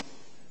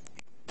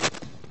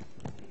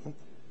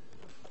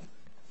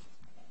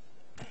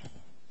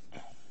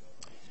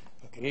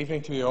Good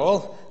evening to you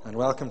all, and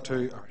welcome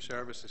to our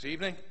service this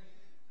evening.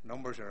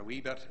 Numbers are a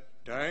wee bit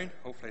down.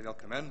 Hopefully they'll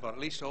come in, but at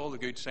least all the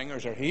good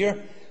singers are here,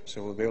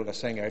 so we'll be able to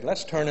sing out.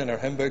 Let's turn in our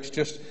hymn books,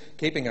 just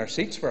keeping our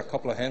seats for a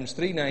couple of hymns.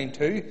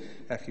 392,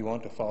 if you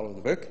want to follow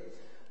the book.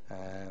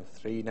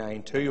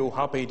 392, O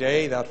happy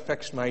day that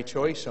fixed my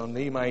choice on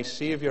thee, my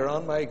Saviour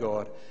and my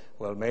God.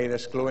 Well, may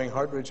this glowing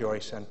heart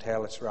rejoice and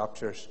tell its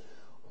raptures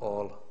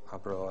all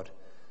abroad.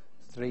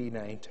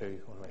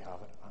 392, when we have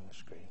it on the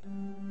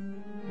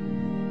screen.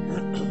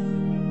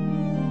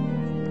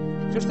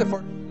 Just the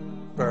first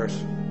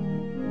verse.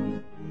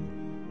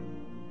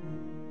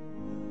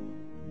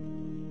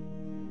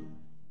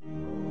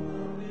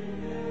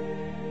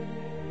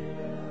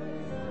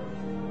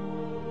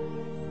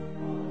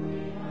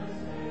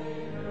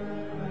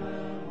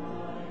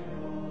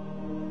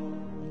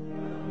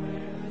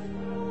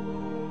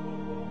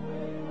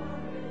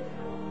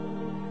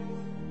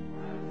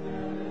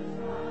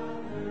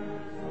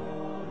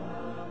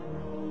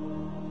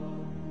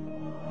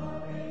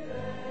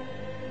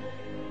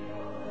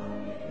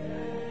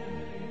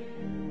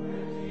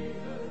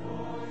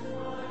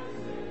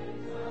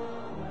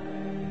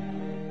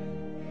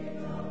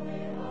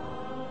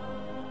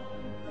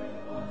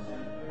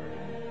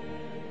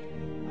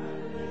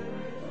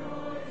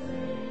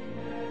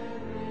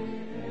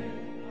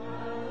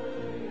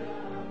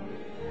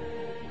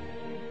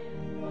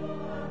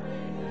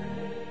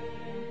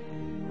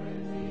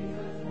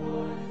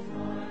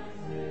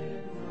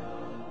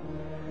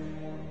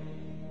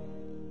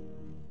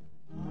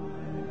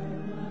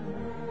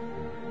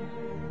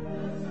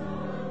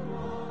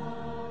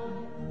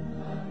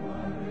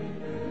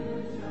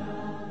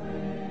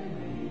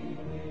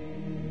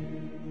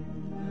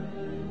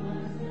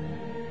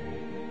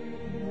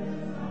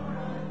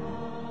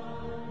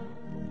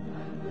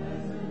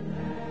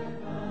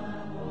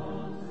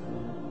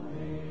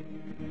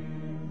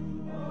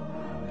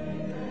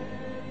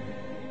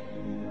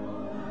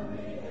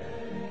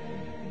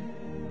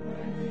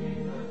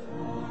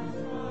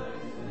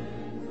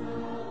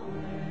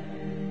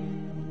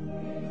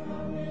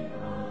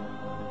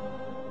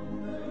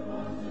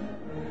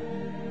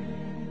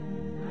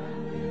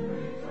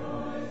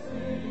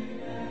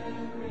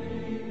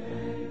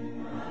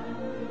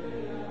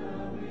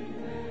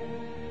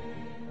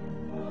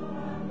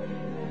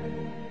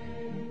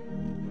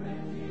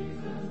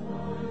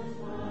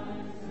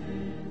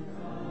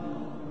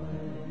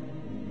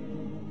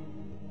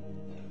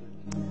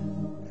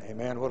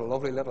 Amen. What a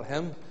lovely little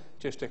hymn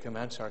just to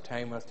commence our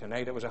time with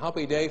tonight. It was a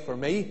happy day for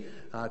me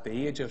at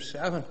the age of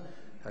 7.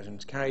 As in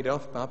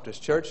Carryduff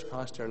Baptist Church,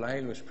 Pastor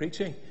Lyle was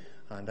preaching,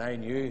 and I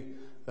knew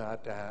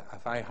that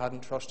if I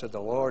hadn't trusted the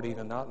Lord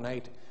even that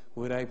night,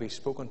 would I be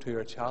spoken to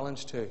or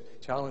challenged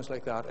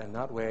like that in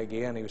that way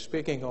again. He was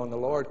speaking on the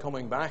Lord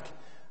coming back,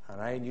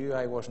 and I knew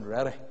I wasn't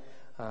ready.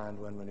 And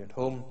when we went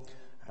home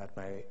at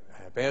my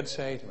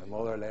bedside, my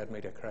mother led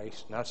me to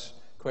Christ, and that's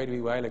quite a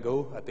wee while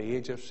ago at the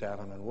age of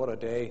 7, and what a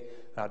day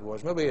that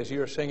was. Maybe as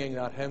you're singing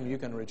that hymn, you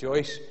can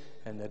rejoice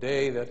in the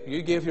day that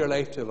you gave your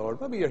life to the Lord.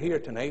 Maybe you're here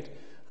tonight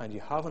and you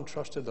haven't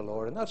trusted the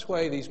Lord, and that's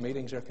why these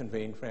meetings are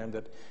convened, friend,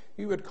 that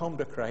you would come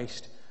to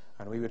Christ,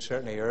 and we would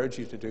certainly urge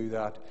you to do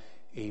that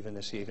even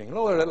this evening.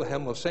 Another little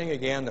hymn, we'll sing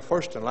again the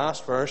first and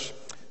last verse,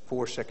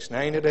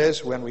 469 it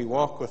is. When we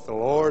walk with the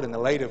Lord in the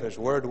light of His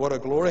Word, what a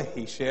glory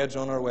He sheds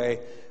on our way.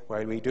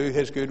 While we do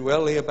His good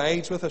will, He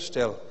abides with us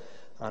still,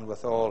 and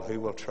with all who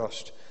will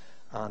trust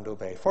and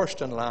obey. First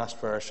and last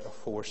verse of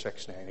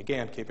 469.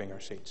 Again, keeping our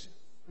seats.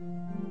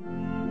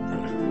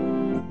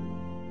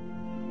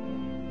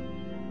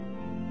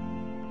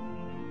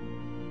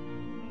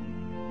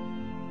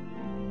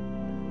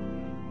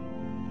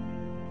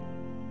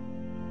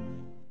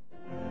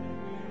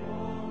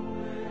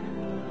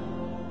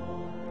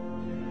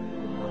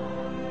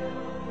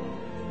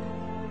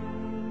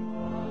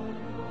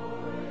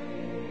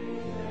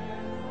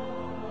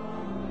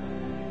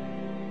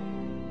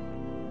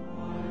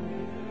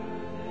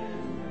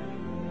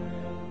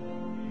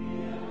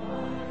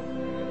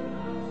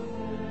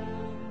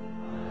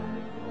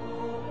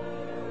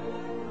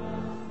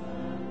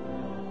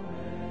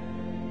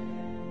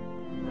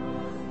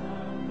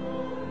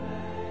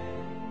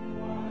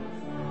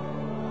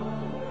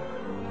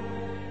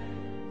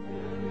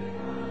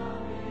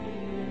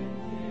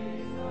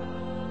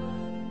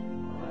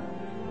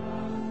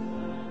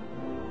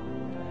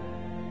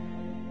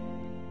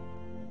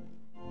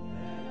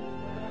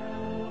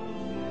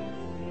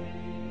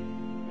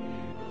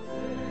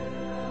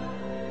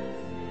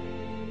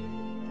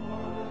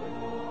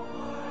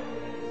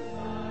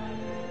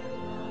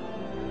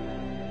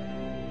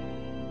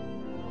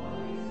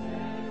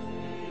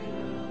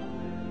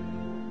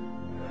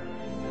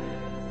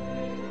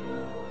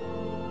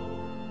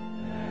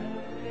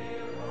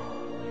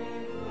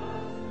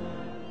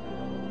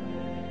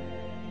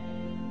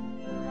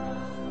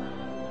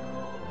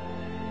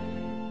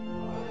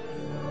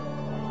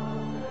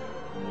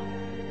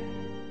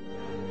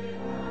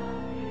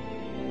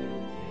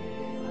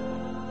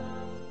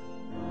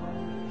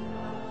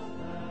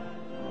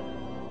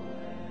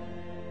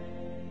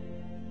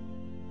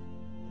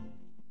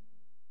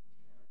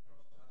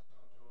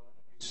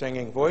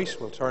 singing voice.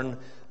 We'll turn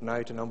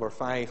now to number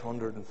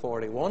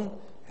 541,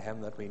 a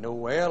hymn that we know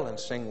well and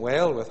sing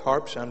well with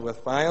harps and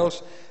with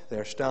viols.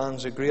 There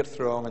stands a great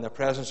throng in the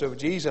presence of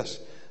Jesus,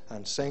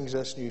 and sings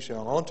this new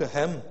song. Unto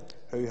him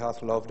who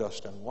hath loved us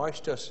and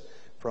washed us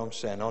from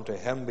sin, unto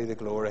him be the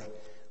glory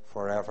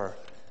forever.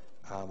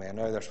 Amen.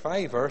 Now there's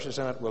 5 verses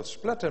in it. We'll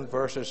split in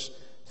verses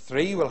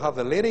 3. We'll have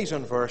the ladies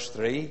on verse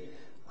 3,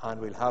 and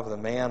we'll have the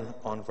men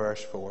on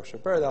verse 4. So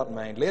bear that in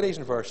mind. Ladies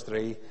in verse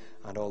 3,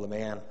 and all the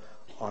men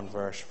on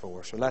verse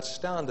 4. So let's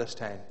stand this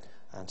time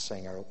and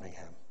sing our opening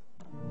hymn.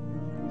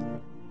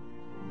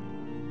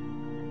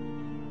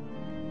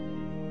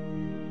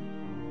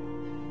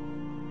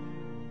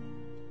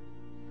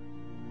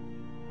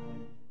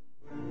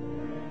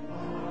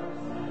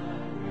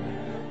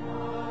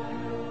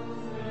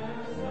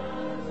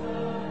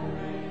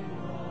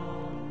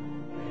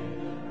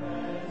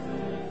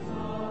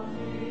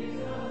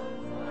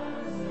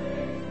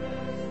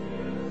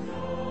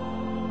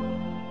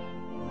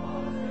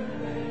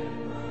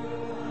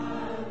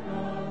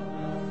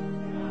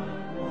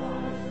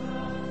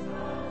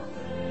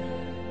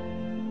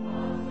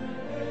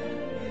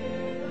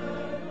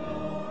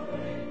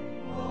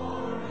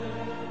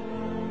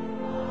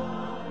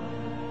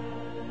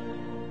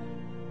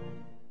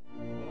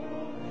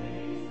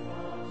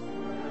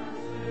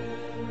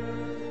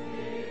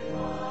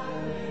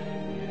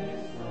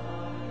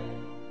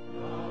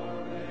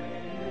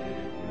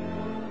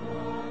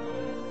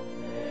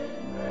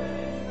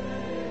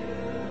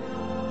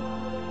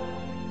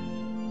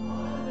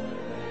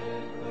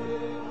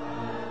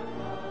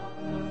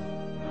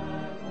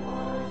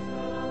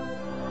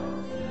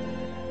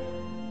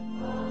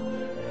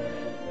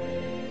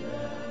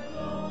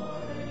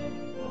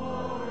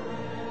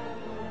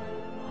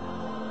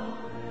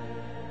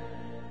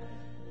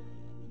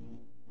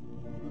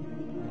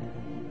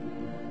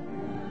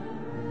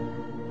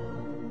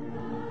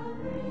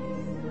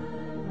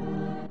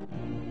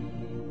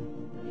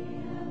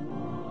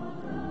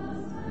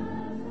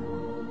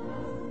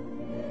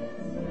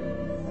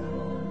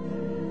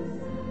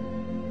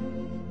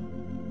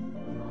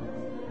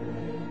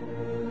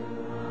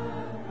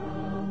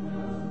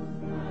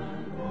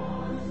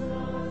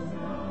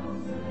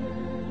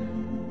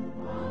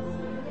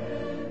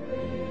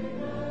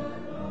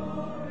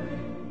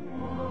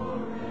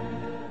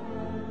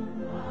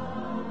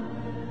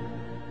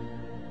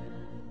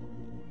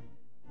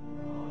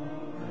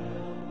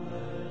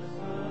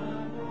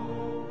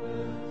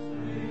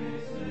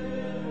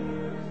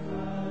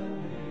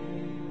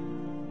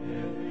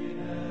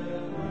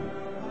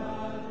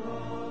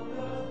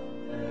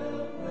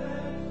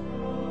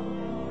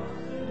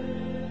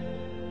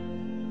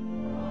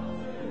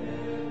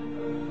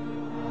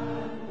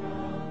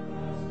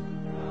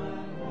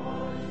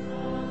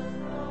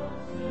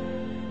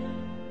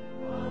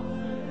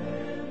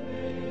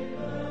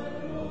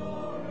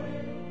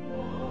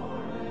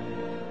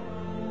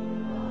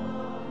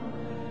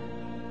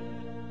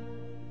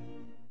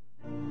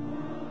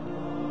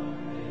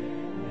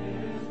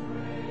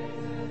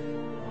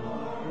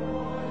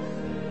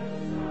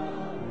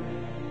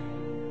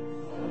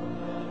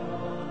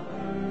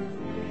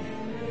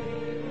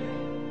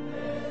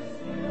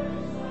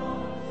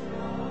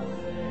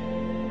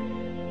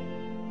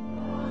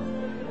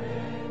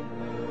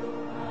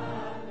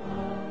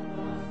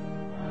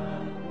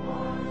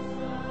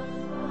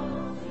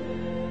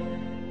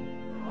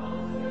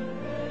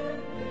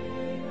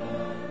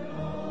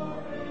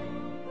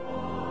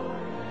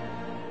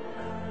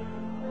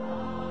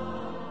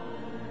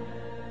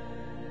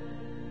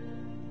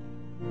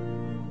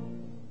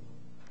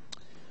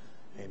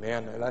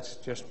 Amen. Now let's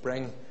just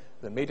bring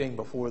the meeting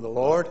before the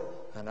Lord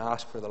and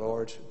ask for the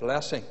Lord's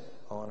blessing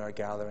on our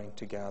gathering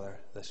together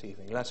this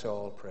evening. Let's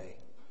all pray.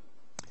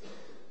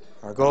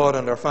 Our God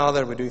and our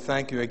Father, we do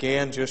thank you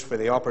again just for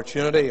the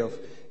opportunity of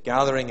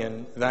gathering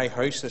in thy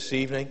house this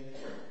evening.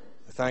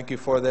 We thank you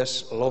for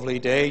this lovely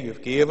day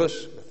you've gave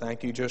us. We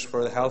thank you just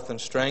for the health and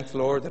strength,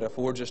 Lord, that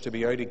affords us to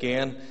be out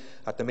again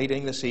at the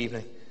meeting this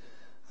evening.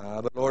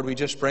 But Lord, we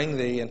just bring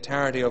the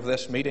entirety of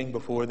this meeting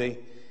before thee.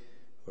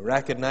 We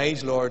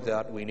recognize, Lord,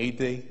 that we need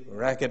thee. We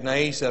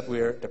recognize that we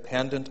are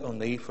dependent on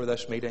thee for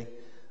this meeting.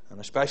 And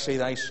especially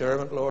thy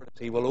servant, Lord, as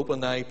he will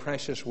open thy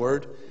precious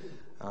word,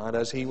 and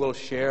as he will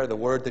share the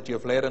word that you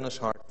have laid in his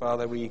heart.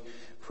 Father, we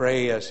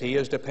pray as he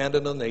is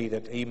dependent on thee,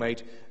 that he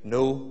might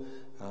know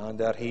and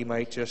that he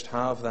might just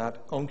have that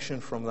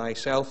unction from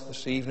thyself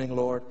this evening,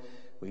 Lord.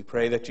 We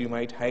pray that you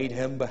might hide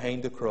him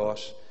behind the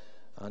cross,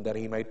 and that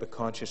he might be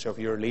conscious of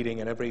your leading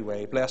in every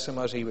way. Bless him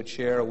as he would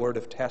share a word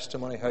of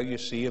testimony, how you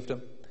saved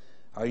him,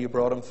 how you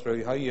brought him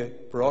through, how you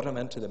brought him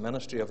into the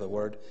ministry of the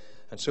word.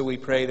 And so we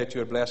pray that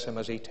you would bless him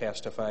as he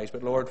testifies.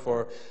 But Lord,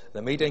 for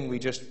the meeting, we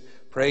just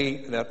pray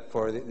that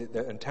for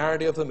the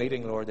entirety of the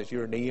meeting, Lord, that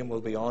your name will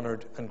be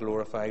honoured and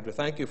glorified. We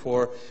thank you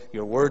for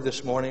your word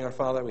this morning, our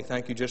Father. We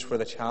thank you just for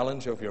the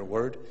challenge of your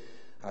word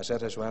as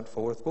it has went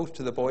forth, both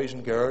to the boys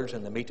and girls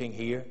in the meeting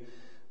here.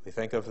 We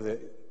think of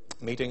the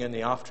meeting in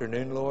the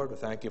afternoon, Lord. We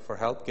thank you for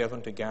help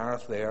given to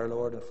Gareth there,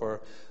 Lord, and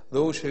for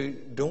those who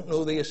don't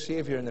know thee as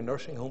Saviour in the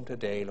nursing home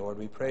today, Lord.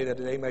 We pray that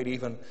they might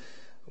even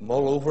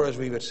mull over, as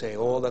we would say,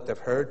 all that they've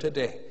heard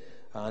today,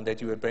 and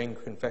that you would bring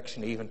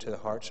conviction even to the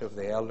hearts of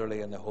the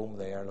elderly in the home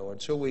there,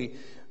 Lord. So we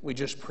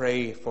just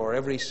pray for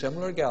every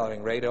similar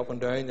gathering right up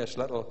and down this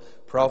little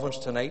province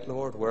tonight,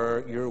 Lord,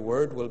 where your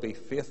word will be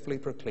faithfully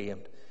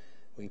proclaimed.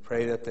 We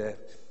pray that the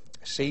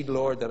seed,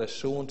 Lord, that is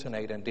sown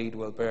tonight indeed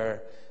will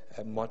bear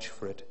much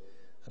fruit.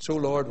 And so,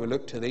 Lord, we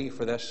look to thee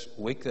for this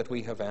week that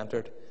we have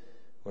entered.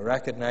 We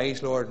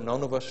recognize, Lord,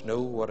 none of us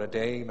know what a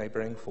day may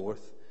bring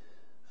forth.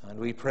 And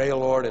we pray,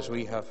 Lord, as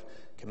we have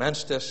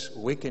commenced this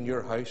week in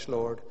your house,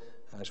 Lord,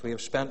 as we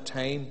have spent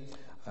time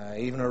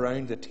even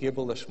around the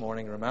table this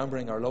morning,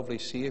 remembering our lovely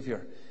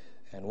Saviour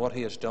and what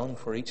he has done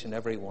for each and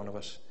every one of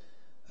us,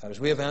 as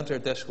we have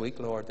entered this week,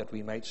 Lord, that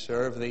we might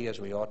serve thee as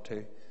we ought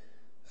to,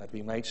 that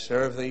we might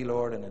serve thee,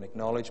 Lord, in an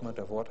acknowledgement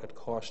of what it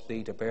cost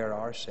thee to bear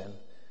our sin.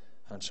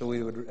 And so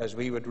as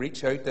we would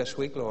reach out this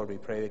week, Lord, we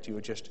pray that you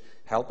would just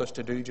help us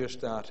to do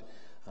just that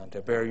and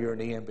to bear your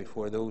name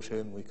before those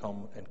whom we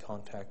come in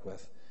contact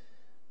with.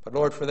 But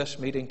Lord, for this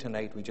meeting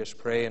tonight, we just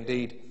pray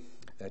indeed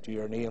that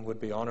your name would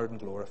be honoured and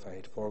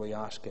glorified, for we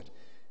ask it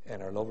in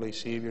our lovely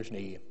Saviour's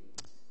name.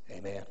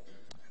 Amen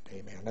and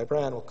amen. Now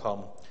Brian will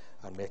come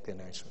and make the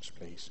announcements,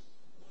 please.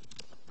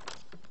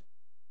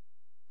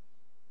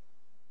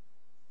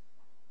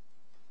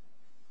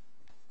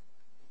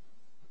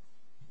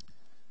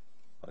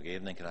 Well, good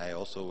evening. Can I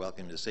also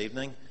welcome you this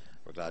evening?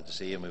 We're glad to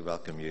see you, and we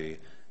welcome you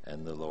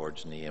in the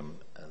Lord's name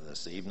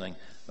this evening.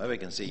 Maybe I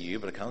can see you,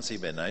 but I can't see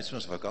my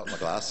announcements. I've got my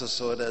glasses,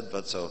 so I did.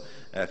 But so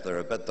if they're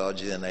a bit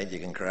dodgy tonight, you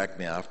can correct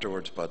me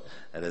afterwards. But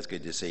it is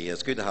good to see you.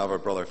 It's good to have our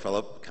brother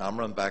Philip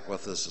Cameron back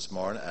with us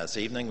this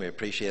evening. We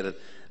appreciated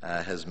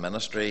his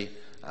ministry.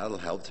 That'll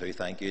help too.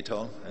 Thank you,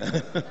 Tom.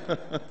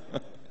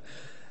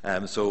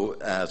 So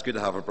it's good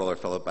to have our brother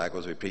Philip back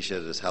with us. We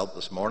appreciated his help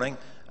this morning.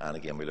 And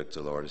again, we look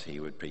to the Lord as he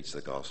would preach the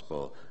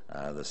gospel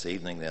this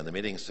evening. Then the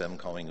meeting's him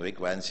coming week,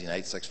 Wednesday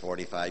night,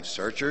 6:45,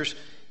 Searchers,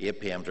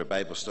 8 p.m. to a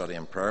Bible study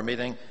and prayer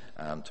meeting.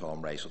 And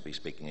Tom Rice will be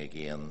speaking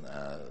again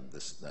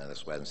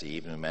this Wednesday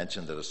evening. We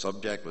mentioned that the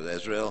subject was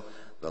Israel,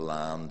 the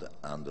land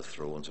and the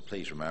throne. So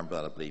please remember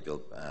that. I believe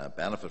you'll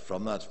benefit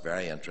from that. It's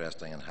very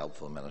interesting and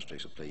helpful ministry.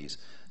 So please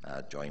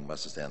join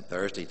with us then.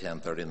 Thursday,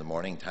 10:30 in the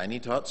morning, Tiny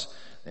Tots.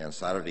 Then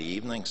Saturday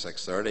evening,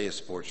 6:30, is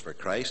Sports for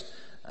Christ.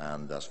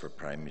 And that's for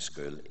primary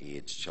school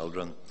age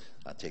children.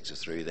 That takes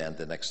us through then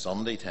to next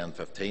Sunday,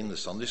 10:15, the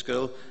Sunday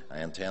school,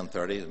 and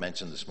 10:30, as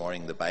mentioned this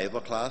morning, the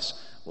Bible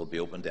class will be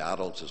open to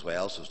adults as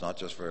well. So it's not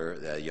just for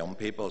the young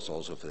people, it's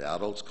also for the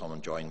adults. Come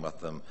and join with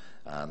them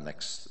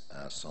next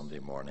Sunday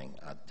morning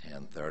at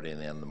 10:30.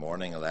 And then in the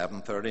morning,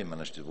 11:30,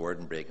 Ministry of Word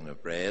and Breaking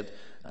of Bread,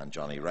 and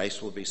Johnny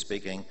Rice will be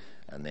speaking.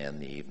 And then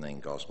the evening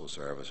gospel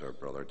service, our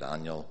brother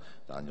Daniel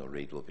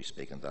Reid will be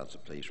speaking to that. So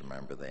please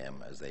remember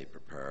them as they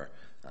prepare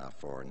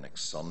for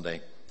next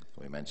Sunday.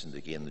 We mentioned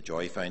again the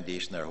Joy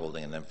Foundation. They're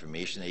holding an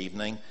information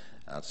evening.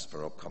 That's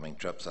for upcoming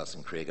trips. That's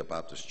in Craiga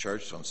Baptist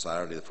Church on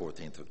Saturday the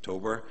 14th of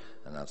October,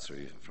 and that's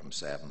from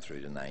 7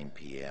 through to 9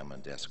 p.m.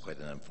 and that's quite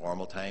an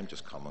informal time.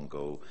 Just come and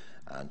go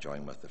and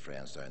join with the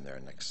friends down there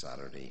next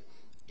Saturday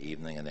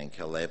evening. And then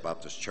Kildare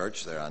Baptist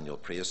Church, their annual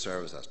praise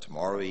service, that's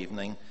tomorrow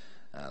evening.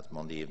 It's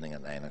Monday evening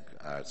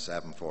at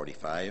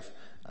 7:45.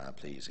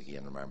 Please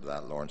again remember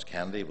that. Lawrence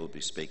Kennedy will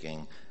be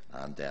speaking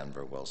and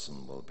Denver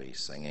Wilson will be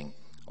singing.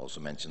 Also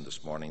mentioned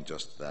this morning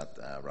just that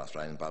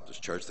Rathryland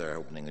Baptist Church, they're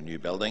opening the new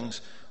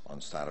buildings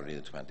on Saturday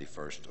the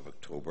 21st of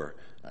October,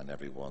 and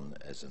everyone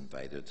is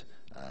invited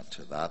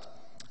to that.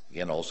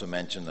 Again, also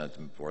mentioned, that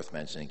worth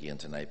mentioning again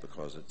tonight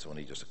because it's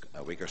only just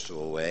a week or so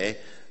away,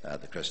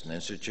 the Christian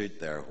Institute,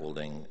 they're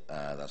holding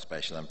that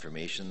special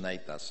information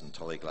night. That's in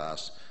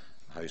Tullyglass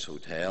House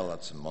Hotel.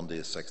 That's on Monday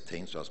the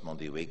 16th, so that's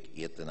Monday week,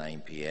 8 to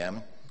 9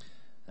 p.m.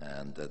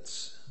 And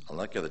I'll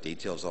not give the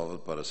details of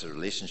it, but it's a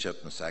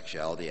relationship and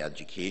sexuality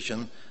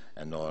education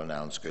in Northern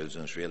Ireland schools,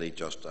 and it's really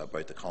just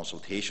about the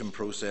consultation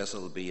process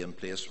that will be in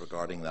place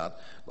regarding that.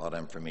 A lot of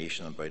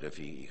information about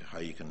how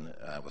you can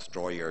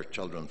withdraw your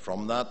children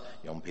from that,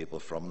 young people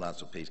from that,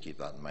 so please keep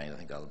that in mind. I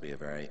think that'll be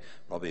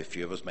probably a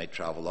few of us might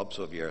travel up,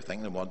 so if you're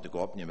thinking of wanting to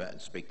go up and you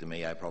might speak to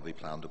me, I probably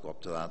plan to go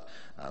up to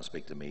that,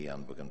 speak to me,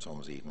 and we can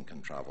sometimes even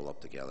can travel up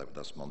together. But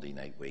that's Monday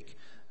night week.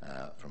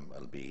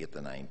 It'll be 8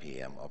 to 9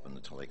 p.m. up in the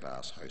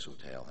Tullyglass House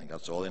Hotel. I think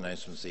that's all the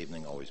announcements this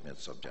evening, always made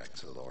subject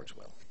to the Lord's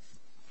will.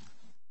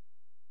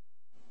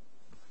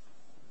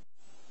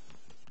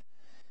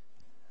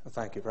 Well,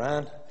 thank you,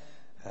 Brian.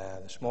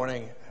 This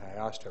morning I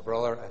asked our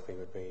brother if he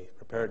would be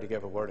prepared to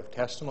give a word of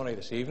testimony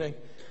this evening.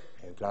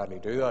 He'll gladly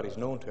do that. He's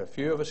known to a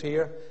few of us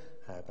here,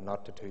 but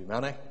not to too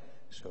many.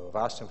 So I've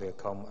asked him if he'll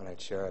come and I'd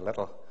share a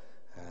little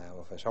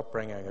of his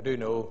upbringing. I do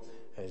know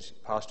he's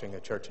pastoring a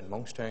church in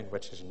Monkstown,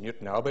 which is in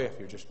Newton Abbey, if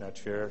you're just not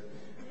sure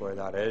where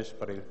that is.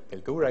 But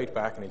he'll go right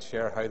back and he'll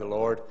share how the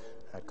Lord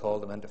had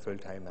called him into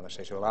full-time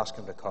ministry. So I'll ask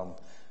him to come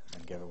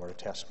and give a word of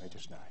testimony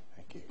just now.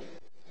 Thank you.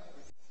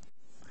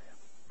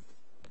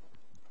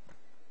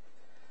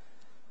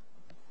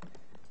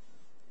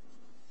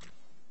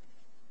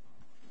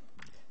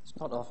 It's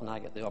not often I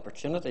get the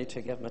opportunity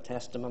to give my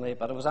testimony,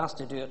 but I was asked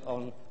to do it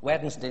on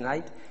Wednesday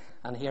night,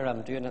 and here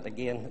I'm doing it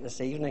again this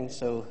evening.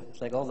 So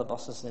it's like all the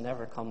buses, they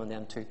never come, and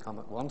then two come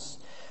at once.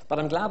 But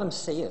I'm glad I'm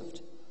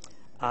saved,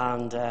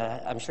 and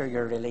I'm sure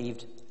you're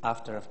relieved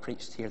after I've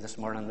preached here this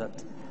morning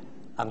that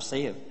I'm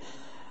saved.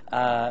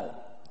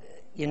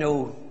 You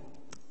know,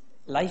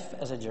 life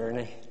is a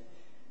journey,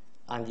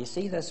 and you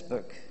see this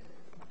book,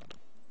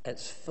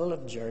 it's full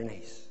of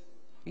journeys.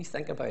 You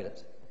think about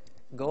it.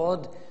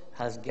 God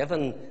has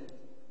given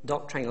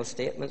doctrinal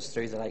statements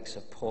through the likes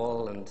of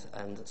Paul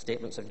and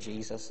statements of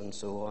Jesus and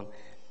so on.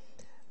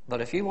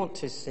 But if you want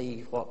to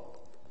see what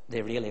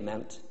they really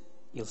meant,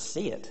 you'll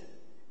see it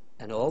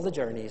in all the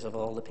journeys of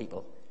all the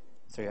people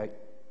throughout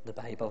the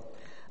Bible.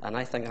 And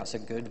I think that's a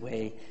good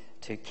way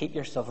to keep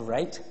yourself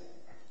right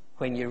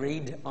when you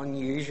read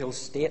unusual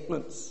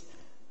statements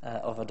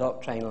of a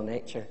doctrinal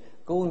nature.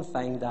 Go and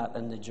find that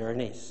in the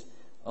journeys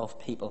of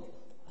people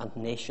and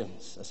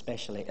nations,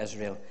 especially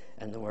Israel,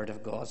 in the Word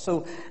of God.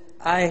 So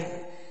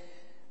I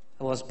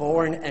was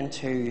born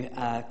into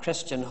a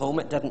Christian home.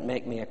 It didn't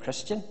make me a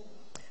Christian,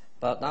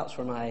 but that's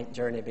where my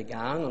journey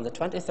began on the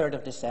 23rd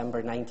of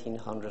December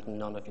 1900, and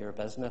none of your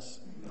business.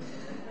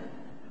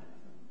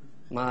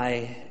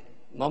 My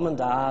mum and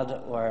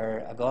dad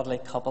were a godly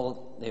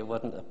couple. They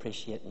wouldn't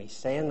appreciate me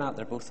saying that.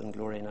 They're both in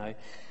glory now.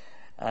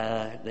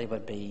 They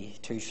would be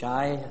too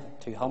shy,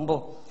 too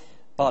humble.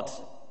 But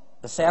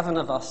the seven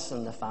of us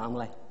in the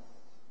family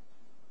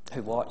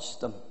who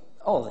watched them,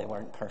 they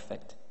weren't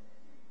perfect.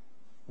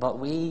 But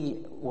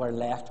we were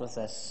left with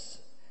this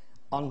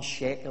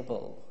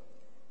unshakable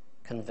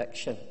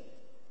conviction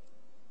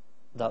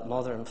that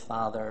mother and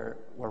father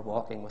were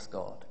walking with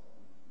God.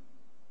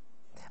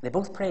 They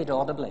both prayed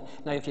audibly.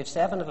 Now, if you have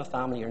seven of a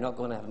family, you're not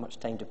going to have much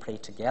time to pray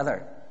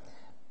together.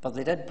 But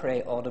they did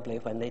pray audibly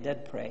when they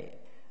did pray.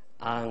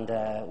 And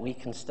we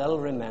can still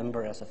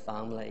remember as a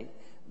family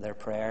their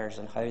prayers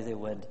and how they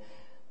would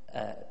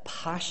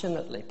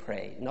passionately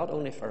pray, not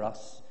only for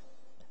us,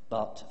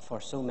 but for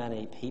so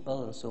many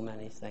people and so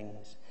many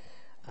things.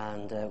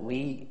 And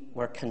we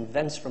were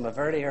convinced from a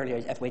very early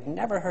age, if we'd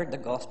never heard the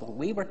gospel,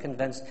 we were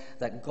convinced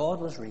that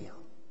God was real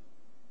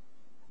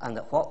and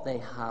that what they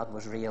had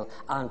was real,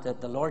 and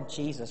that the Lord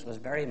Jesus was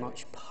very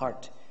much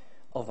part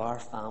of our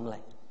family.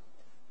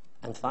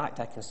 In fact,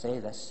 I can say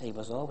this, he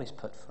was always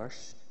put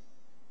first.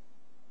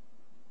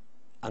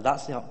 And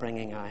that's the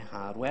upbringing I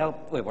had. Well,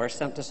 we were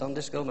sent to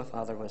Sunday school. My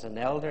father was an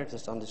elder, the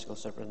Sunday school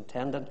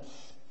superintendent.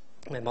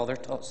 My mother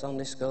taught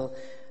Sunday school,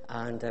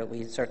 and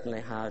we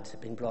certainly had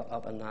been brought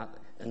up in that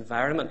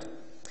environment.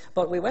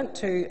 But we went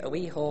to a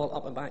wee hall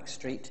up a back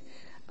street,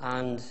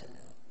 and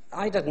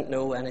I didn't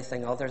know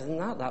anything other than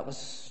that. That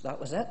was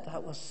it.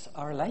 That was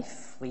our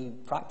life. We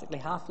practically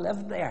half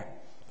lived there.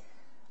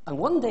 And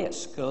one day at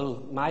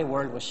school, my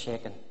world was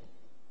shaken,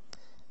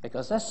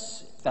 because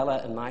this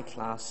fella in my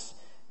class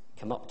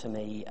came up to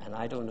me, and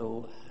I don't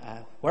know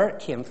where it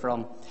came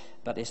from,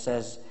 but he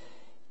says,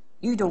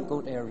 "You don't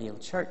go to a real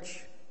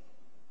church."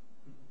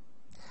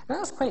 Now,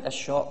 that's quite a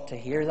shock to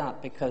hear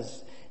that,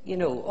 because, you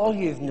know, all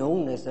you've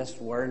known is this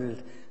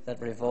world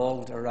that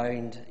revolved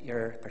around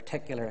your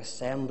particular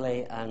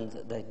assembly and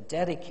the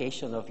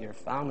dedication of your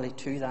family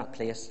to that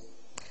place.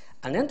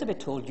 And then to be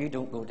told you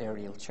don't go to a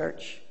real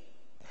church.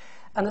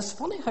 And it's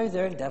funny how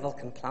the devil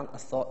can plant a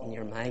thought in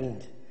your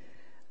mind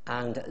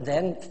and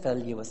then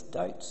fill you with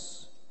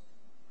doubts.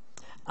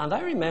 And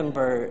I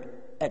remember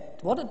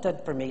what it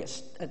did for me,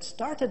 it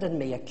started in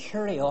me a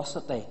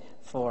curiosity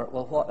for,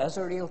 well, what is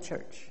a real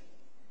church?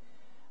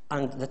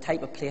 And the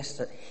type of place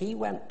that he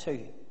went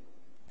to.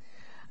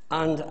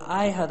 And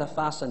I had a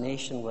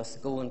fascination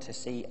with going to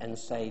see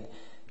inside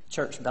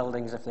church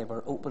buildings if they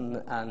were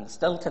open, and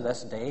still to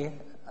this day,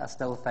 I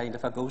still find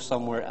if I go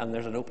somewhere and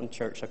there's an open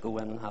church, I go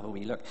in and have a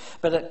wee look.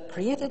 But it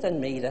created in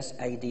me this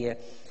idea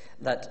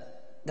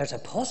that there's a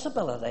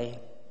possibility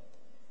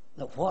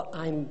that what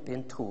I'm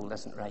being told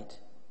isn't right.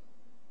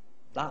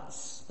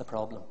 That's the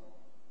problem.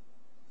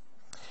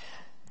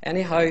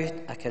 Anyhow,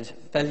 I could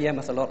fill you in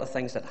with a lot of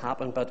things that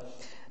happened,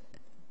 but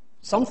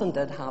something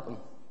did happen.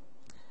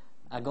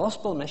 A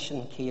gospel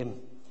mission came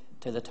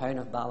to the town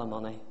of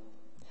Ballymoney,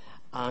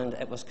 and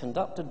it was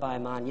conducted by a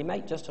man you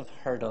might just have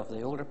heard of.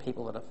 The older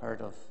people would have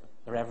heard of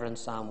the Reverend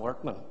Sam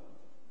Workman.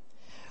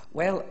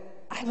 Well,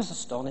 I was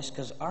astonished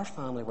because our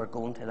family were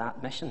going to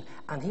that mission,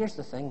 and here's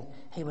the thing,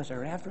 he was a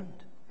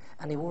reverend,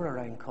 and he wore a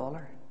round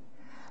collar.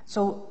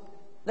 So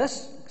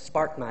this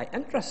sparked my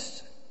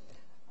interest.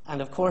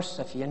 And of course,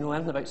 if you know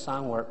anything about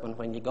Sam Workman,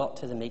 when you got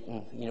to the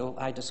meeting, you know,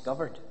 I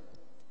discovered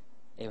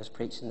he was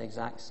preaching the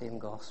exact same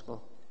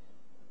gospel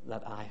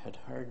that I had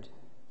heard.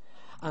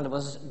 And it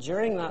was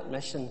during that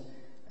mission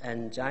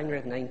in January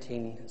of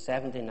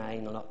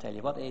 1979, I'll not tell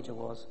you what age it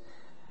was,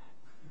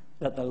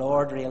 that the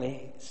Lord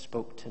really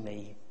spoke to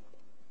me.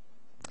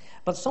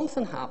 But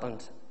something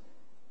happened.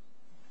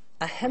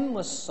 A hymn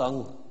was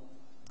sung,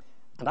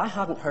 and I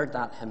hadn't heard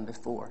that hymn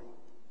before.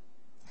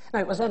 Now,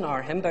 it was in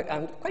our hymn book,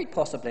 and quite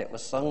possibly it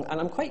was sung, and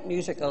I'm quite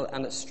musical,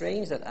 and it's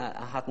strange that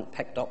I hadn't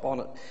picked up on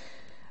it.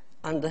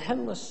 And the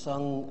hymn was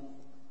sung,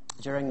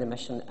 during the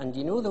mission. And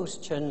you know those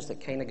tunes that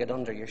kind of get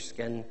under your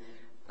skin,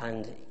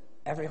 and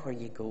everywhere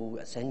you go,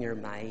 it's in your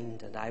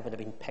mind. And I would have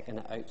been picking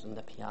it out on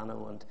the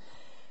piano.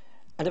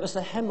 And it was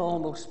the hymn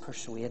Almost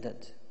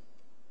Persuaded.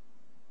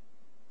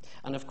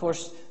 And of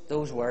course,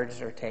 those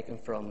words are taken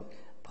from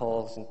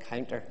Paul's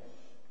encounter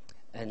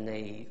in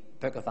the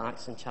book of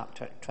Acts in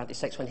chapter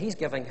 26, when he's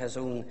giving his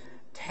own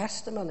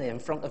testimony in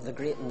front of the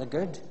great and the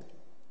good.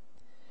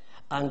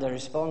 And the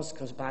response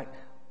comes back,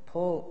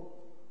 Paul,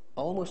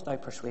 almost thou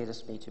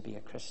persuadest me to be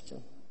a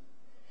Christian.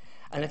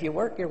 And if you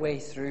work your way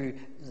through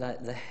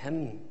the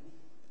hymn,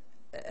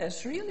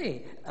 it's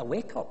really a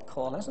wake-up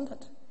call, isn't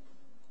it?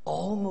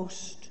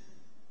 Almost,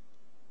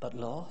 but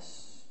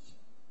lost.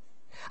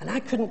 And I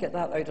couldn't get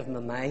that out of my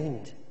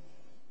mind.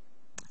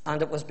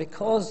 And it was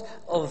because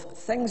of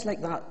things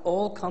like that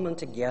all coming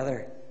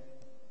together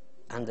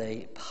and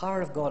the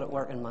power of God at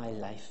work in my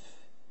life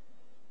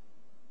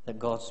that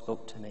God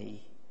spoke to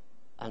me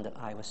and that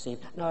I was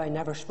saved. Now, I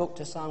never spoke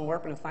to Sam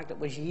Workman. In fact, it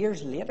was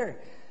years later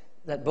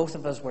that both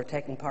of us were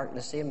taking part in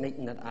the same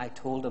meeting that I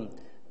told him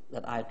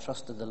that I had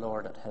trusted the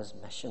Lord at his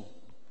mission.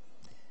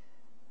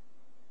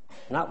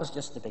 And that was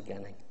just the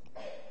beginning.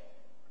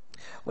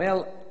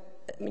 Well,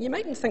 you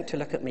mightn't think to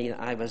look at me that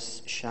I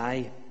was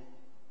shy,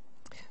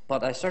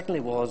 but I certainly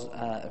was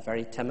a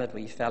very timid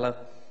wee fellow.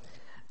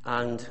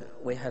 And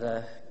we had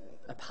a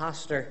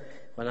pastor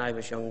when I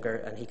was younger,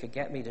 and he could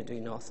get me to do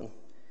nothing.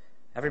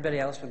 Everybody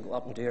else would go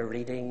up and do a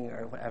reading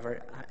or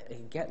whatever.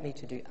 He'd get me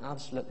to do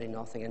absolutely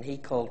nothing, and he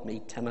called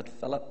me Timid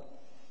Philip.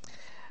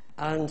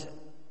 And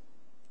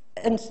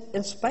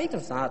in spite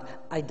of that,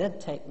 I did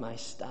take my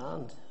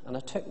stand, and I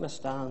took my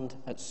stand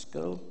at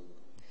school.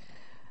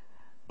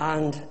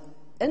 And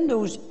in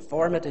those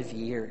formative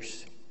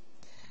years,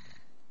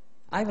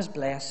 I was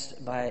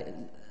blessed by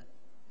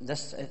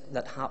this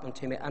that happened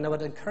to me, and I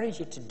would encourage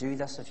you to do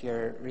this if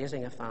you're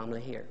raising a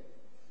family here.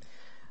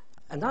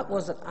 And that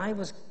was that I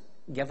was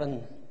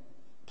given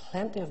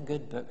plenty of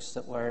good books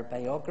that were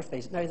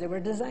biographies. Now, they were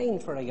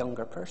designed for a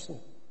younger person.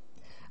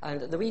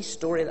 And the wee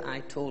story that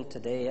I told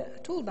today, I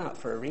told that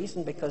for a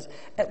reason, because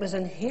it was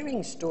in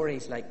hearing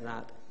stories like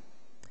that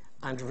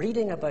and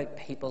reading about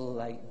people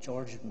like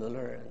George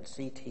Muller and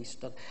C.T.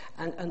 Studd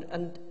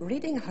and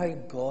reading how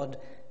God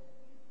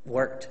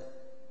worked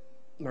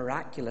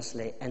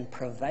miraculously in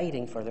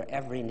providing for their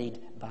every need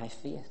by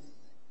faith.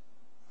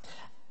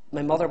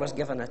 My mother was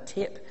given a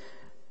tape,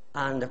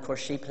 and of course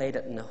she played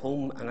it in the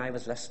home, and I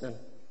was listening.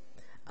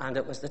 And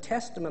it was the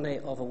testimony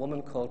of a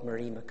woman called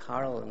Marie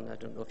McCarroll, and I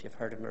don't know if you've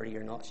heard of Marie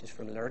or not, she's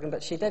from Lurgan,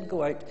 but she did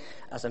go out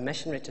as a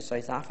missionary to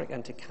South Africa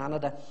and to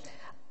Canada.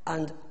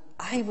 And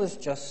I was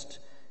just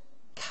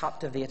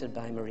captivated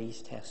by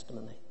Marie's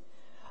testimony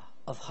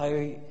of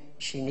how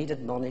she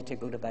needed money to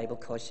go to Bible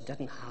college. She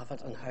didn't have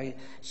it, and how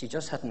she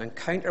just had an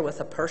encounter with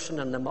a person,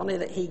 and the money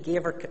that he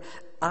gave her,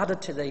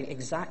 added to the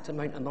exact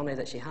amount of money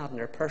that she had in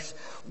her purse,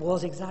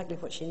 was exactly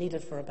what she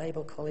needed for a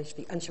Bible college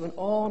fee. And she went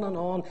on and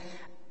on.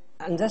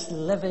 And this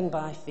living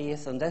by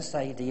faith, and this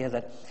idea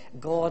that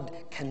God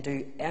can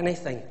do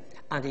anything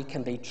and he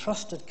can be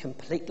trusted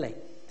completely,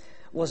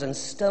 was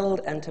instilled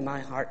into my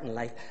heart and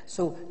life.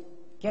 So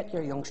get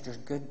your youngsters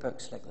good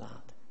books like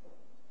that,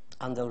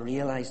 and they'll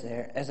realize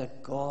there is a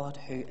God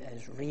who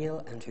is real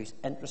and who's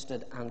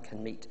interested and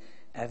can meet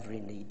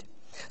every need.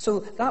 So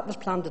that was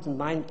planted in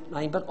my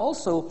mind, but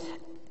also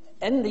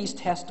in these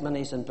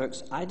testimonies and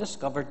books, I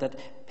discovered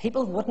that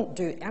people wouldn't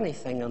do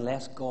anything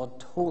unless God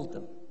told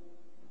them.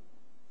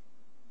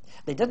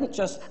 They didn't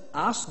just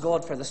ask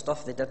God for the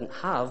stuff they didn't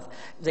have.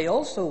 They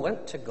also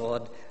went to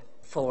God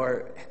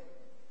for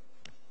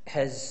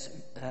his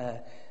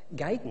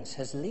guidance,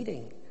 his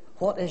leading.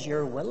 What is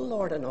your will,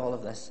 Lord, in all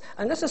of this?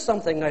 And this is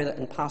something now that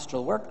in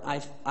pastoral work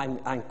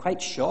I'm quite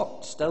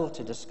shocked still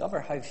to discover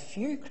how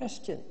few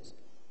Christians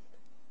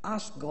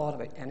ask God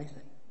about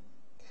anything.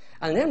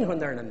 And then when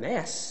they're in a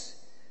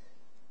mess,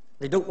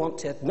 they don't want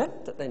to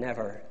admit that they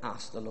never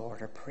asked the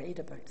Lord or prayed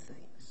about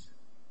things.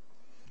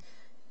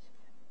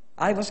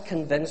 I was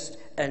convinced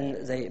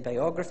in the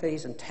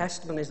biographies and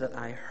testimonies that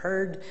I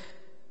heard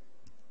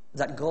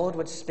that God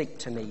would speak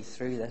to me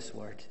through this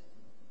word.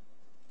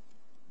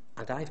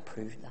 And I've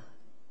proved that.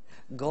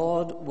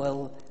 God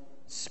will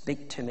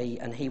speak to me,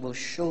 and he will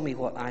show me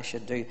what I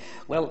should do.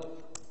 Well,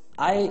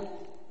 I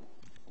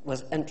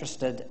was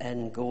interested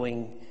in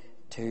going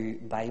to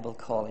Bible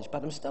college,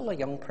 but I'm still a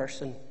young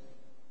person.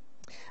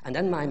 And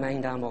in my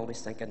mind, I'm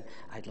always thinking,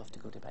 I'd love to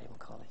go to Bible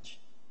college.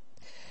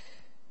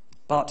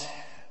 But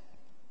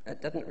it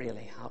didn't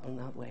really happen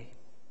that way.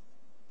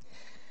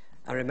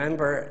 I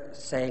remember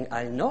saying,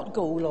 I'll not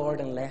go, Lord,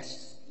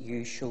 unless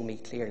you show me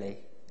clearly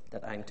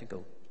that I'm to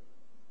go.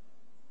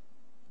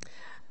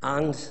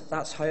 And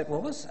that's how it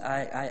was.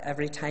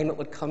 Every time it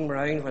would come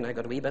round when I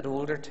got a wee bit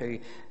older to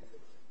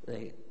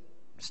the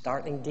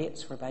starting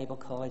dates for Bible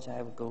college,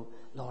 I would go,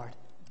 Lord,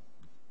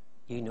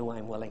 you know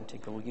I'm willing to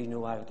go. You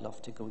know I would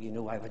love to go. You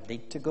know I would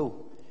need to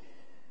go.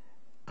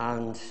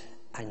 And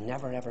I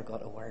never ever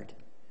got a word.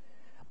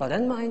 But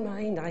in my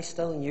mind, I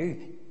still knew,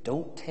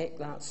 don't take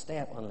that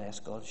step unless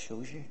God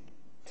shows you.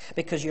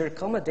 Because you'll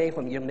come a day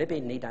when you'll maybe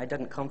need, I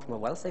didn't come from a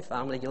wealthy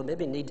family, you'll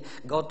maybe need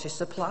God to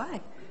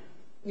supply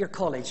your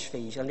college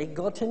fees. You'll need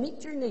God to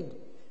meet your need.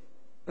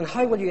 And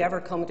how will you ever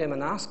come to him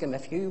and ask him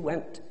if you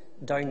went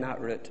down that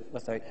route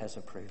without his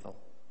approval?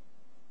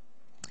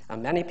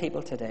 And many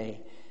people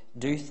today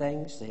do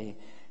things, they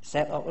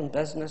set up in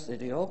business, they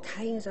do all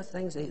kinds of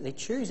things, they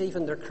choose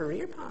even their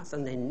career path,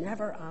 and they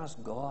never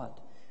ask God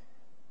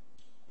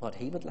what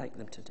he would like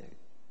them to do.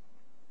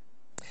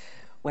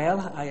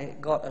 Well, I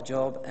got a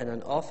job in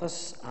an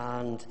office,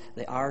 and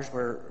the hours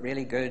were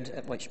really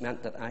good, which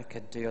meant that I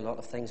could do a lot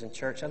of things in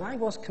church, and I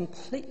was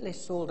completely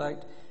sold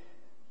out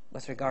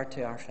with regard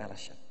to our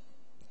fellowship.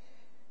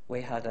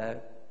 We had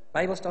a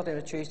Bible study on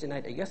a Tuesday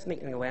night, a youth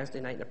meeting on a Wednesday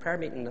night, and a prayer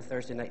meeting on a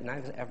Thursday night, and I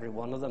was at every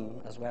one of them,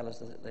 as well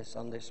as the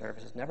Sunday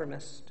services, never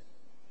missed.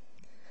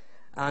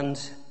 And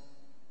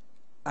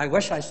I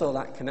wish I saw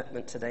that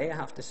commitment today, I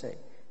have to say,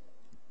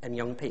 in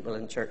young people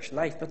in church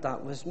life, but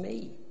that was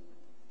me.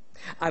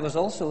 I was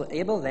also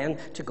able then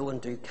to go and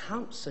do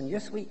camps and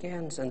youth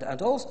weekends and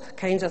all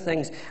kinds of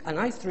things, and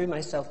I threw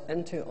myself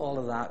into all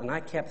of that, and I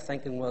kept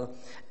thinking, well,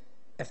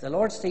 if the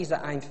Lord sees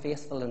that I'm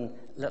faithful in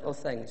little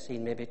things, he'll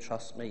maybe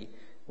trust me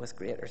with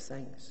greater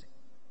things.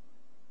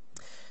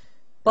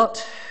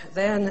 But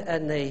then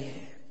in the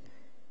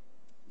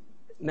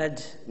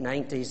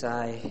mid-90s,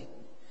 I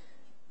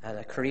had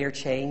a career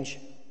change,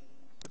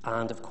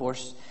 and of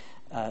course,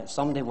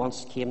 somebody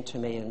once came to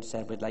me and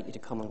said, we'd like you to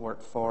come and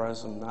work for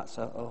us, and that's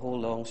a whole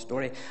long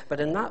story. But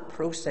in that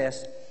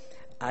process,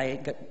 I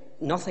got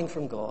nothing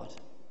from God.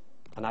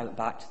 And I went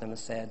back to them and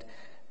said,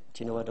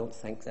 do you know, I don't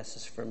think this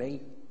is for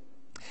me.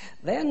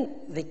 Then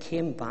they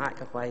came back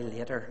a while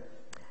later,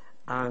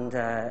 and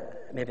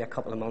maybe a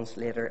couple of months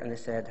later, and they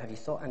said, have you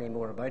thought any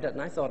more about it?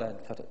 And I thought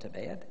I'd put it to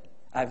bed.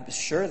 I was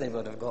sure they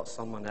would have got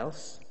someone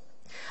else.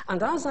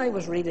 And as I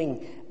was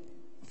reading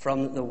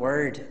from the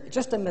Word,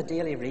 just in my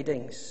daily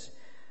readings,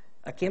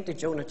 I came to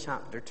Jonah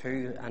chapter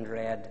 2 and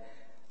read,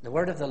 the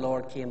word of the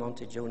Lord came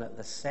unto Jonah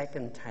the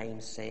second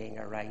time, saying,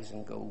 arise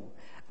and go.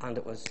 And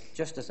it was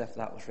just as if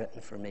that was written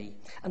for me.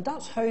 And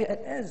that's how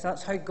it is.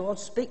 That's how God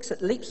speaks.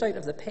 It leaps out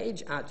of the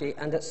page at you,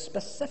 and it's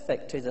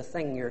specific to the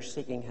thing you're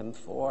seeking him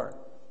for.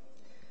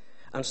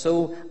 And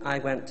so I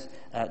went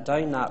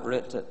down that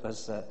route. It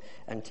was an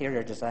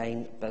interior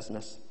design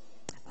business,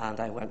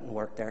 and I went and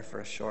worked there for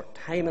a short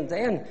time. And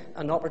then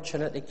an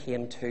opportunity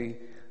came to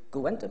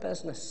go into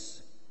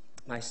business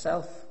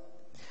myself.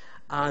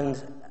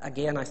 And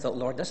again, I thought,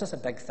 Lord, this is a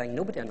big thing.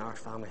 Nobody in our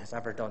family has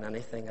ever done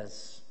anything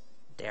as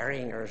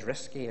daring or as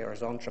risky or as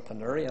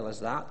entrepreneurial as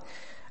that.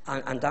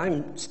 And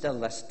I'm still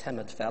this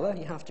timid fella,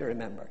 you have to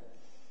remember.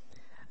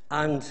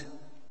 And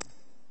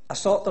I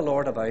sought the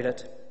Lord about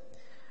it.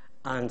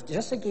 And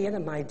just again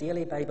in my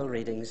daily Bible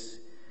readings,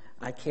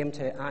 I came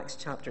to Acts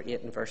chapter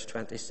 8 and verse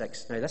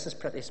 26. Now, this is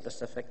pretty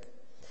specific,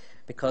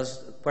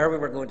 because where we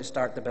were going to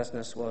start the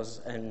business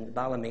was in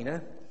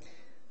Ballymena,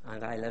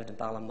 and I lived in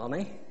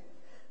Ballymoney.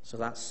 So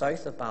that's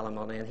south of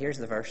Ballymoney. And here's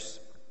the verse.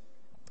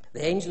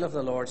 The angel of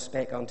the Lord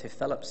spake unto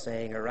Philip,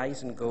 saying,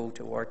 arise and go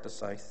toward the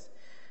south.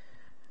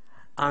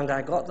 And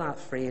I got that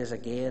phrase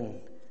again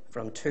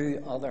from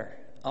two other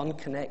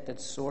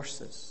unconnected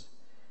sources.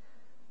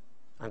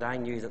 And I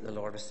knew that the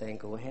Lord was saying,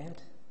 go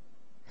ahead.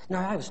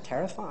 Now, I was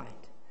terrified.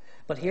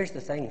 But here's the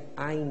thing.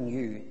 I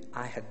knew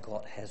I had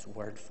got his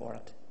word for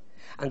it.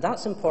 And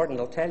that's important.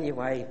 I'll tell you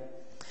why.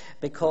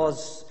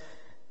 Because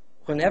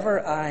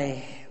whenever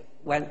I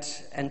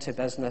went into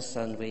business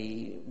and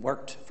we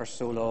worked for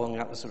so long,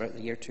 that was about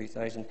the year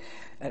 2000,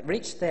 it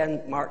reached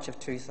then March of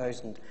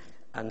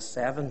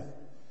 2007,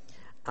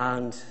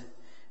 and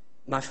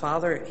my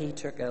father, he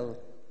took ill,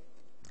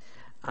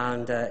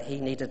 and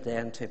he needed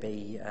then to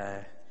be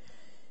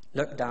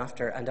looked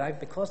after, and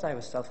because I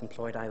was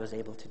self-employed, I was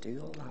able to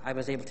do all that. I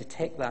was able to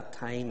take that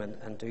time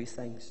and do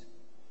things.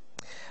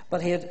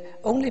 But he had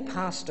only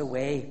passed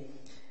away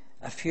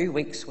a few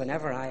weeks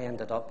whenever I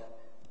ended up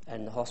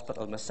in the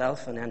hospital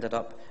myself and ended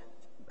up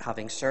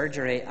having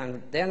surgery,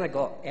 and then I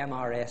got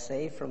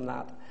MRSA from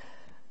that,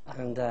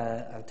 and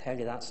I'll tell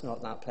you, that's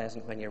not that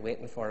pleasant when you're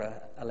waiting for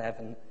a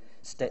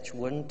 11-stitch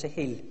wound to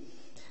heal.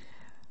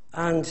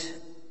 And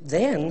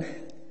then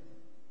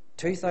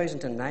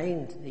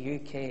 2009, the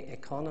UK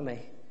economy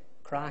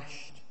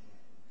crashed,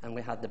 and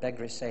we had the big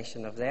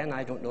recession of then.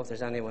 I don't know if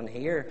there's anyone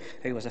here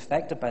who was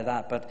affected by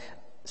that, but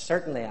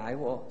certainly I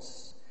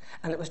was.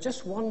 And it was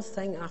just one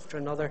thing after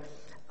another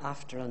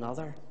after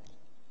another.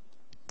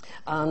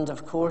 And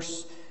of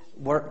course,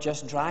 work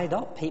just dried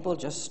up. People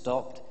just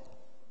stopped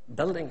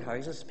building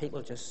houses.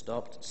 People just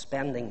stopped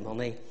spending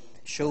money.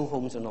 Show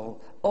homes and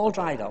all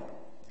dried up.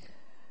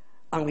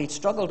 And we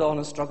struggled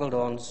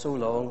on so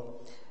long,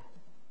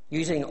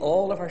 using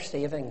all of our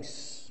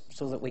savings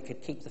so that we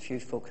could keep the few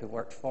folk who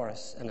worked for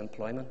us in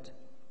employment.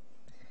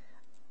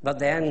 But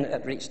then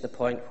it reached the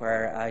point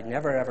where I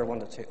never ever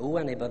wanted to owe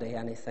anybody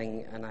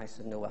anything, and I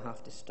said, no, I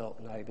have to stop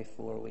now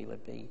before we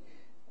would be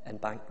in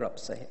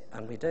bankruptcy.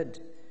 And we did.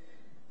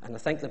 And I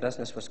think the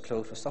business was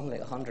closed with something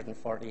like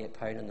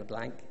 £148 in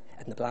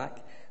the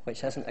black,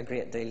 which isn't a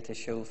great deal to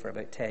show for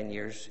about 10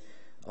 years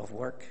of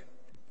work.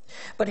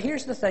 But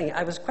here's the thing.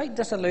 I was quite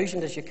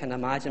disillusioned, as you can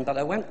imagine, but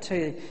I went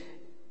to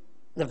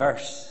the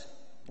verse.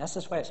 This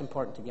is why it's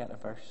important to get a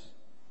verse.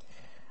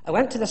 I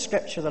went to the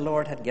scripture the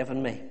Lord had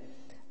given me,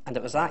 and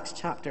it was Acts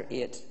chapter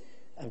 8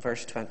 and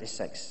verse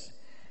 26.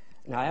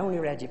 Now, I only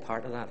read you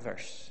part of that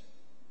verse.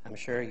 I'm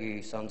sure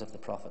you sons of the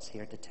prophets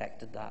here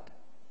detected that.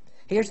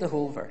 Here's the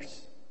whole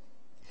verse.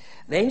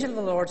 The angel of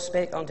the Lord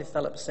spake unto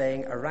Philip,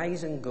 saying,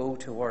 Arise and go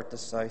toward the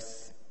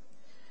south,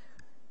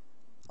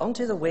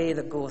 unto the way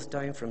that goeth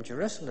down from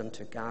Jerusalem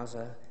to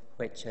Gaza,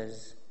 which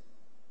is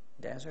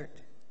desert.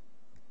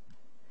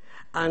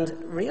 And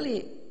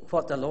really,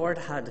 what the Lord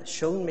had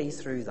shown me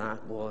through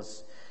that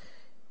was,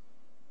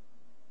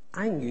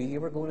 I knew you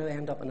were going to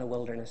end up in a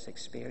wilderness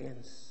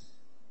experience.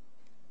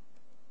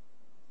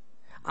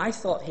 I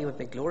thought he would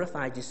be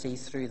glorified, you see,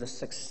 through the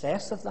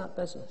success of that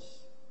business.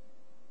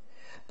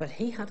 But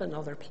he had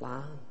another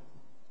plan.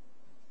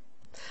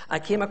 I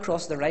came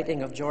across the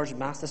writing of George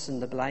Matheson,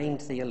 the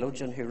blind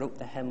theologian who wrote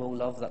the hymn, O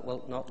Love That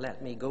Wilt Not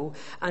Let Me Go.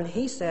 And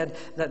he said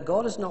that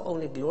God is not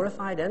only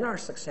glorified in our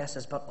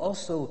successes, but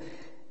also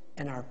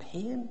in our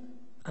pain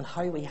and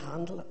how we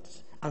handle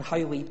it and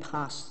how we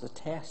pass the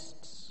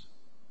tests.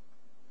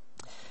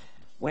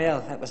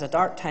 Well, it was a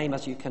dark time,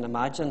 as you can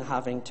imagine,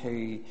 having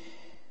to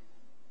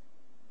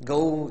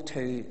go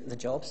to the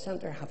job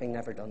centre, having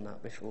never done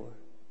that before,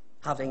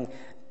 having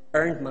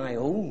earned my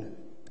own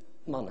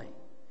money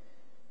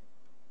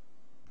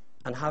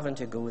and having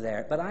to go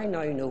there. But I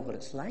now know what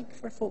it's like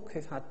for folk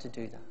who've had to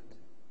do that.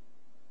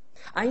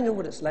 I know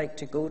what it's like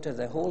to go to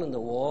the hole in the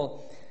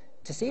wall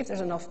to see if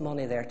there's enough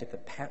money there to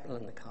put petrol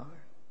in the car.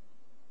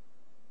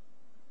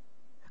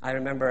 I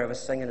remember I was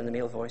singing in the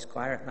male voice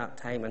choir at that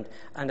time,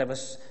 and I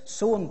was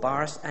so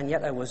embarrassed, and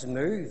yet I was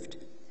moved,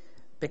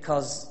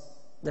 because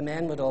the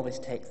men would always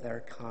take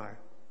their car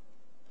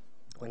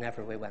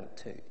whenever we went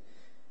to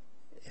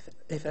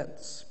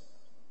events.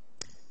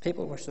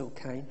 People were so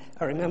kind.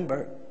 I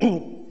remember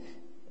an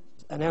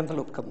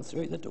envelope coming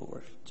through the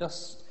door,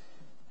 just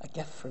a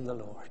gift from the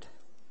Lord.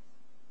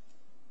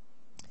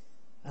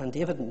 And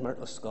David and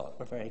Myrtle Scott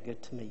were very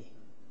good to me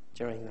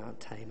during that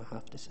time, I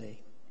have to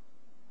say.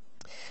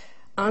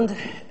 And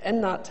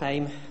in that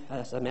time,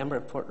 as a member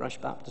of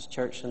Portrush Baptist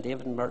Church, and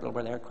David and Myrtle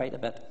were there quite a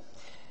bit,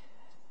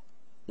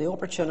 the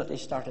opportunity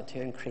started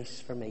to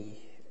increase for me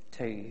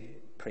to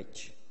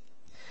preach.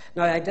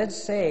 Now, I did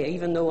say,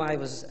 even though I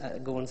was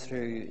going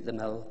through the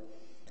mill,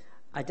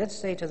 I did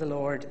say to the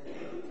Lord,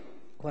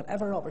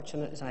 whatever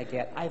opportunities I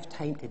get, I have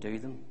time to do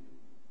them,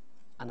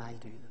 and I'll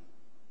do them.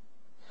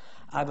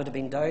 I would have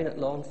been down at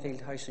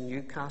Lawnfield House in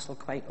Newcastle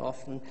quite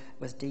often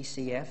with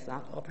DCF.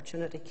 That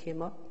opportunity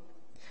came up.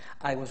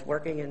 I was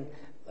working in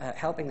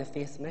helping the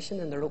Faith Mission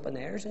in their open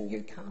airs in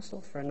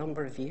Newcastle for a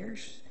number of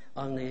years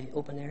on the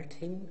open air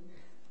team.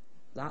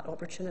 That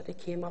opportunity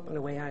came up and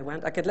away I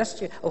went. I could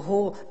list you a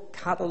whole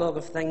catalogue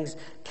of things,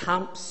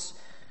 camps,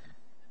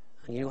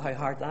 and you know how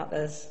hard that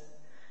is.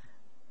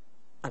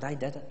 And I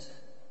did it.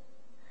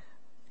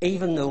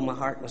 Even though my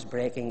heart was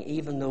breaking,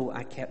 even though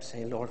I kept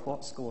saying, Lord,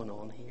 what's going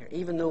on here?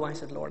 Even though I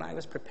said, Lord, I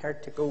was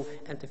prepared to go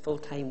into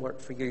full-time work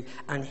for you,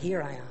 and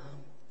here I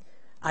am.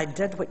 I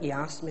did what you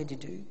asked me to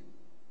do.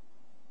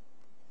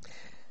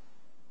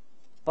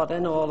 But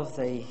in all of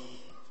the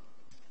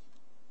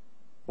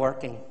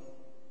working,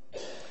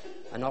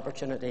 an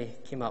opportunity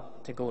came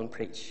up to go and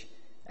preach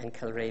in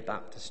Kilray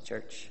Baptist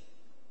Church.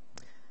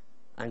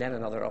 And then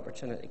another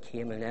opportunity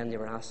came, and then they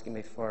were asking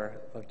me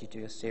for, would you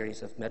do a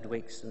series of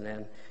midweeks, and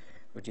then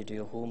would you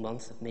do a whole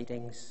month of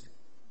meetings?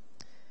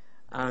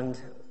 And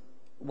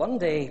one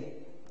day,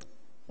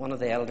 one of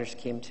the elders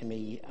came to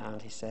me and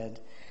he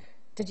said,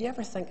 did you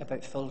ever think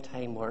about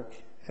full-time work?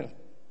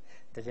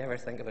 Did you ever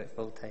think about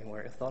full-time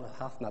work? I thought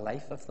half my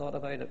life I've thought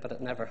about it, but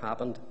it never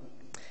happened.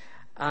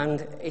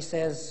 And he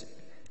says,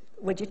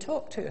 would you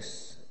talk to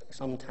us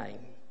sometime?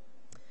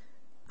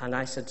 And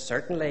I said,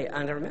 certainly.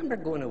 And I remember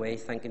going away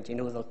thinking,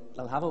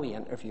 they'll have a wee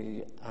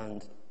interview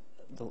and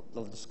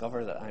they'll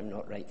discover that I'm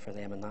not right for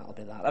them, and that'll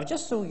be that. I'm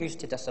just so used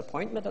to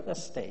disappointment at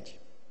this stage.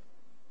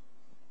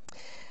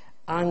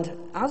 And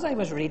as I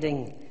was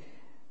reading,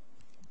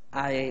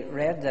 I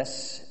read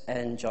this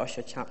in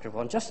Joshua chapter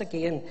 1, just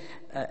again,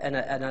 in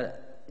a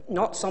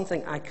not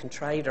something I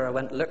contrived or I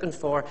went looking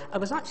for. I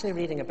was actually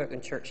reading a book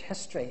in church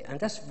history, and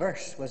this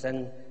verse was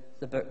in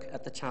the book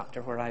at the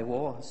chapter where I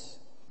was.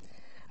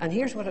 And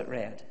here's what it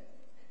read.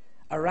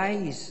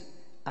 Arise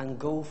and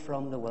go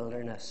from the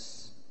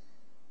wilderness.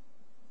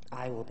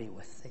 I will be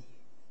with thee.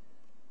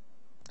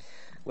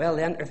 Well,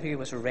 the interview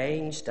was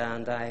arranged,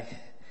 and I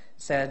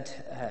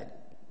said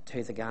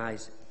to the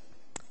guys,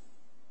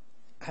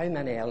 how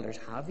many elders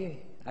have you?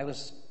 I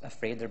was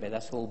afraid there'd be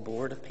this whole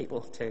board of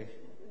people, to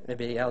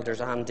maybe elders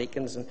and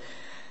deacons,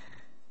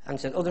 and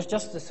said, there's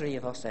just the three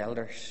of us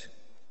elders.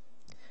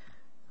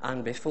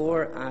 And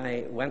before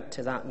I went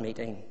to that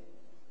meeting,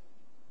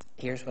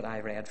 here's what I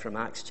read from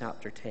Acts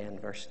chapter 10,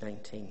 verse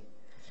 19.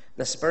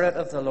 The Spirit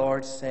of the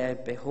Lord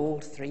said,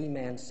 behold, 3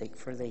 men seek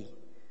for thee.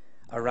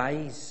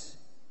 Arise,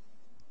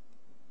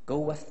 go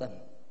with them,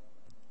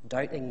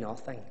 doubting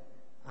nothing,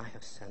 I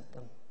have sent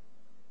them.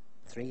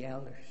 3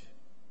 elders.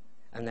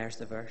 And there's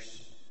the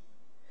verse.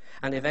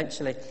 And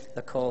eventually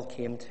the call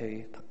came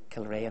to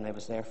Kilrea, and I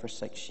was there for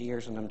 6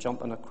 years, and I'm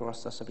jumping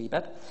across this a wee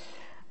bit.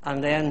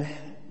 And then,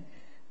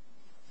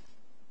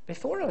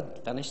 before I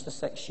finished the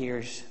 6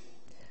 years,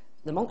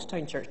 the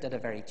Monkstown Church did a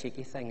very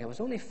cheeky thing. I was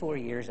only 4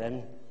 years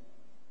in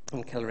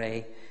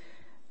Kilrea,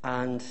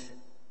 and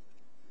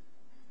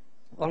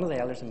one of the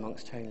elders in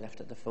Monkstown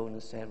lifted the phone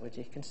and said, would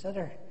you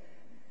consider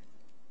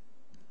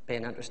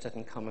being interested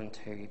in coming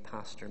to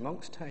pastor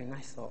Monkstown? And I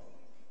thought,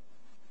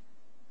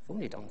 I've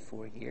only done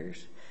 4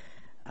 years,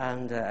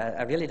 and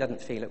I really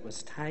didn't feel it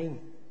was time.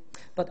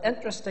 But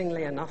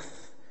interestingly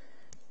enough,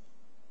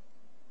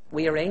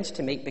 we arranged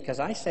to meet because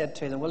I said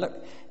to them, well,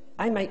 look,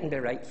 I mightn't be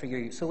right for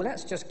you, so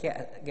let's just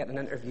get an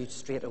interview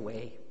straight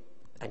away.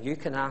 And you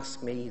can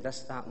ask me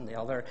this, that, and the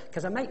other,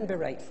 because I mightn't be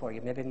right for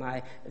you. Maybe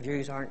my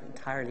views aren't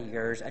entirely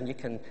yours, and you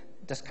can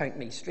discount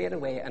me straight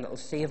away, and it'll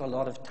save a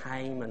lot of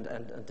time and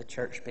the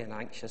church being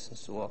anxious and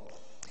so on.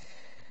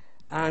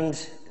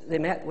 And they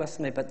met with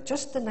me, but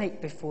just the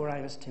night before I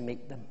was to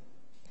meet them,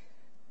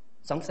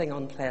 something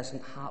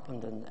unpleasant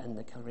happened in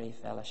the Kilrea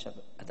Fellowship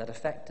that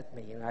affected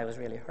me, and I was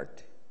really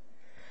hurt.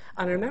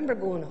 And I remember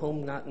going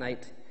home that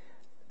night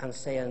and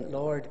saying,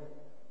 Lord,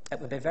 it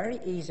would be very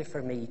easy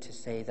for me to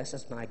say, this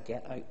is my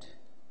get out.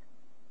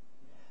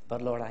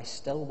 But Lord, I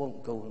still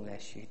won't go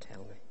unless you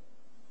tell me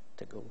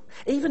to go.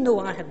 Even though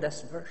I had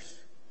this verse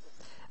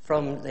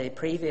from the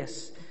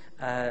previous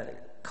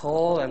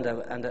call, and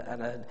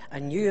I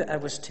knew I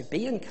was to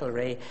be in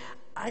Kilrea,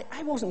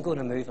 I wasn't going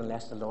to move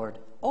unless the Lord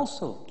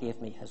also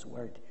gave me his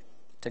word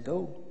to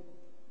go.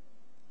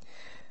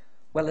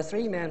 Well, the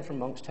 3 men from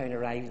Monkstown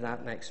arrived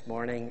that next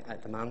morning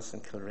at the manse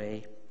in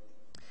Kilrea,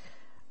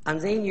 and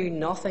they knew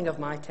nothing of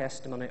my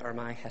testimony or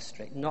my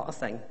history, not a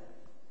thing.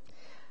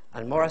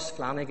 And Maurice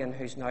Flanagan,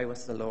 who's now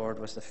with the Lord,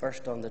 was the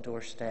first on the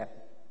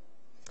doorstep.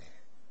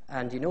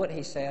 And you know what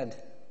he said?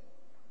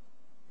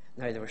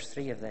 Now, there was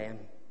 3 of them.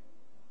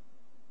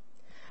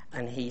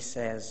 And he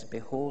says,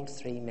 behold,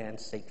 3 men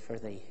seek for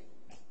thee.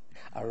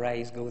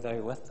 Arise, go thou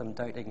with them,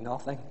 doubting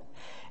nothing.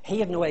 He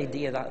had no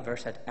idea that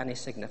verse had any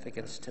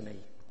significance to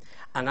me.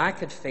 And I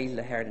could feel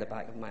the hair in the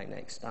back of my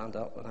neck stand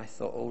up, and I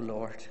thought, oh,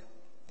 Lord,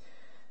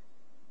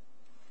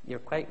 you're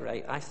quite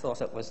right. I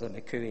thought it was the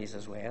McCooeys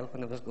as well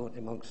when I was going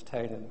to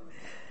Monkstown.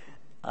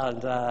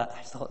 And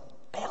I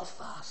thought,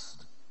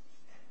 Belfast,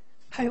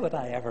 how would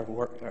I ever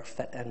work or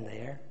fit in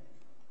there?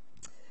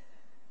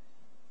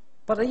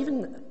 But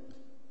even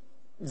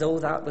though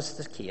that was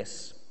the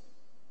case,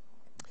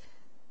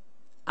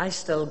 I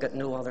still got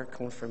no other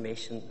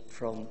confirmation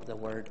from the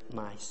word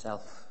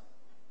myself.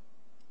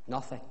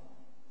 Nothing.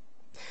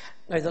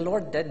 Now, the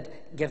Lord did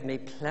give me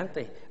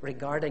plenty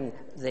regarding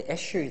the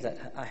issue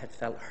that I had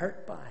felt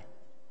hurt by.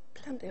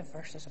 Plenty of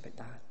verses about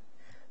that.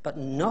 But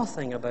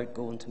nothing about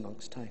going to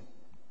Monkstown.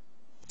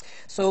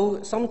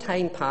 So some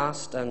time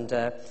passed, and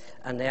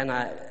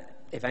then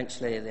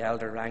eventually the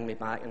elder rang me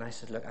back, and I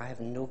said, look, I have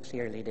no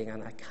clear leading,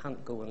 and I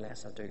can't go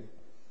unless I do.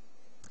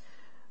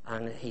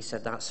 And he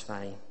said, that's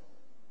fine.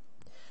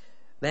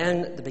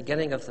 Then, at the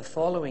beginning of the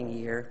following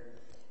year,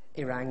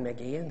 he rang me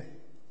again.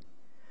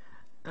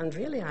 And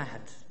really, I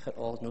had put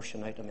all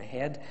notion out of my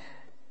head.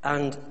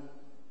 And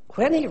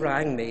when he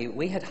rang me,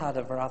 we had had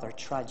a rather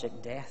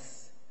tragic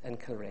death in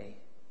Kilrea.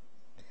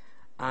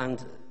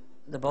 And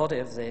the body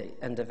of the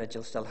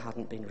individual still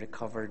hadn't been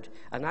recovered.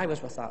 And I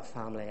was with that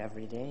family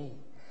every day.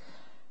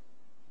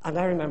 And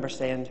I remember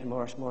saying to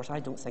Maurice,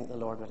 I don't think the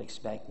Lord would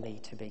expect me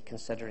to be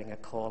considering a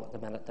call at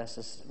the minute. This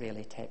is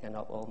really taking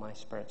up all my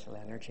spiritual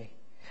energy.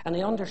 And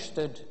he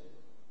understood.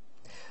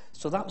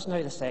 So that was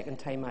now the second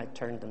time I'd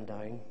turned him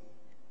down.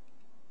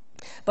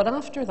 But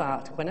after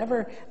that,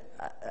 whenever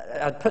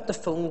I'd put the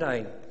phone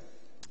down,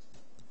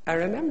 I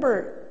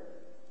remember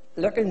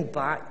looking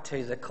back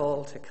to the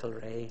call to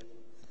Kilrea,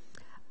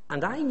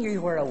 and I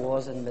knew where I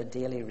was in my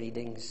daily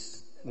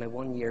readings, my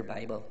 1-year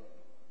Bible,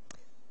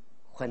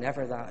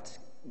 whenever that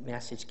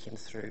message came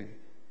through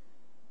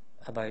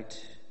about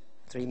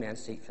 3 men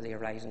seek for thee,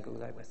 arise and go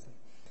thou with them.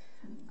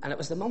 And it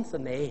was the month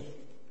of May.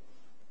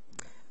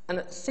 And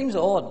it seems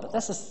odd, but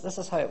this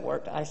is how it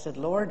worked. I said,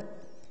 Lord,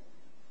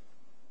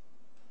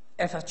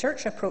 if a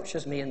church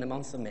approaches me in the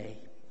month of May,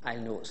 I'll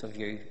know it's of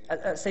you.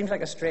 It seems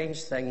like a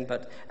strange thing,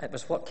 but it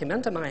was what came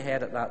into my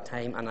head at that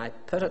time, and I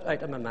put it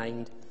out of my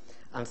mind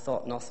and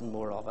thought nothing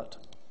more of it.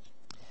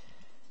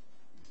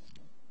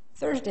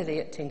 Thursday, the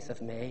 18th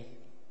of May,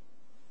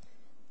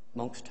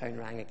 Monkstown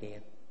rang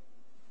again.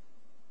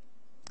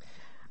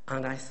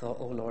 And I thought,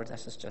 oh Lord,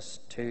 this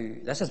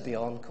is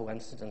beyond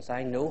coincidence.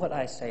 I know what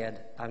I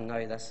said, and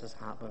now this has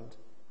happened.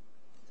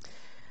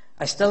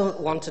 I still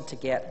wanted to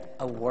get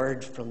a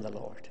word from the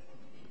Lord.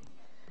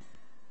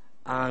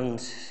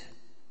 And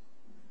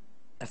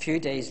a few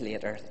days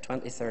later, the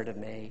 23rd of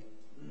May,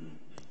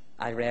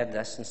 I read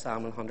this in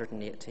Psalm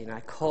 118. I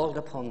called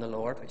upon the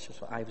Lord, which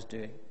was what I was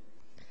doing.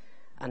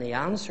 And he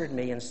answered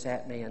me and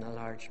set me in a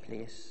large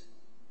place.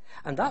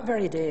 And that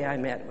very day I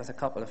met with a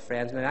couple of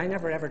friends. Now, I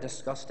never ever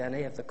discussed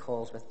any of the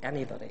calls with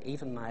anybody,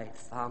 even my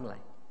family.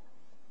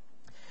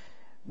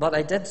 But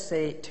I did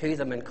say to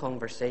them in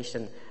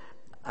conversation,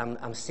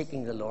 I'm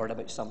seeking the Lord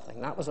about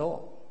something. That was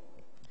all.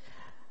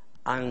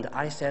 And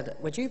I said,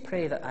 would you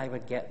pray that I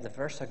would get the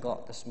verse I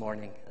got this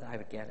morning, that I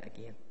would get it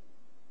again?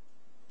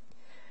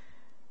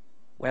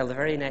 Well, the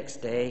very next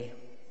day,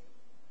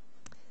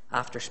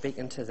 after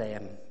speaking to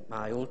them,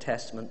 my Old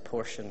Testament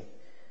portion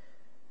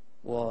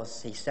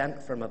was, he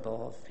sent from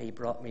above, he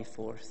brought me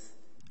forth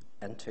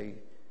into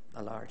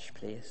a large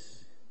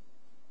place.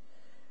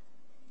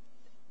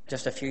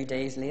 Just a few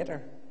days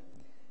later,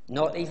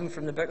 not even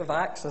from the book of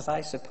Acts as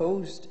I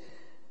supposed,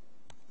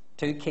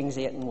 2 Kings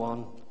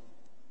 8:1,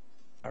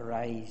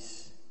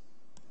 arise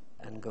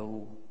and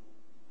go.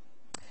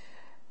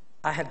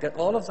 I had got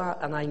all of that,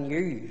 and I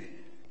knew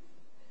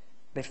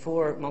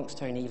before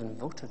Monkstown even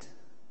voted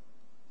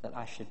that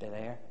I should be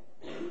there.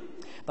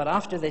 But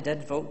after they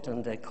did vote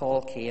and the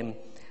call came,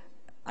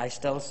 I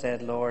still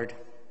said, Lord,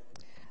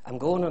 I'm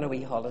going on a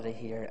wee holiday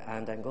here,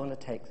 and I'm going to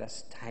take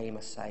this time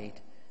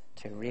aside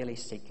to really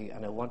seek you,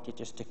 and I want you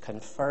just to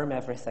confirm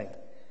everything,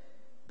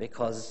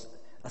 because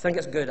I think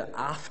it's good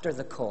after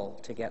the call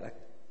to get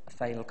a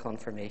final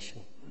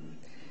confirmation.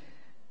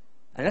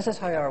 And this is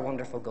how our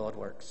wonderful God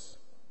works.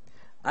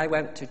 I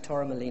went to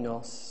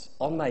Torremolinos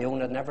on my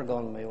own. I'd never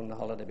gone on my own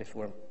holiday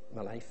before in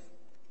my life.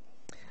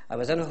 I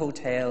was in a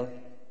hotel.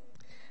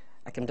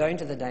 I came down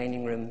to the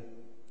dining room,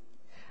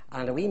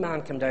 and a wee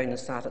man came down and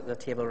sat at the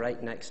table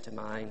right next to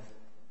mine.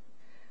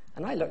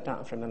 And I looked at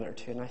him for a minute or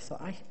two, and I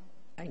thought,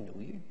 I know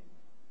you.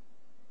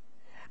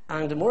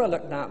 And the more I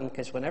looked at him,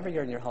 because whenever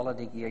you're in your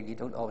holiday gear, you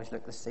don't always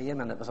look the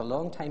same, and it was a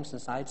long time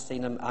since I'd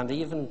seen him, and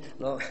even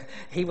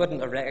he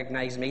wouldn't have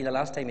recognised me. The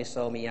last time he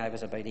saw me, I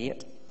was about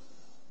 8.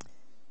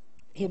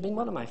 He had been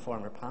one of my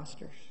former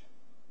pastors.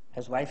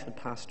 His wife had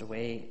passed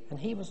away, and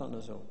he was on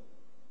his own.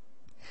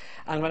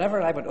 And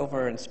whenever I went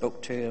over and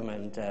spoke to him,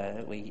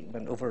 and we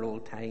went over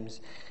old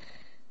times,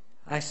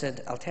 I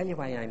said, I'll tell you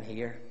why I'm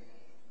here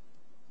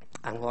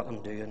and what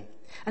I'm doing.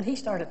 And he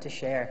started to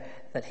share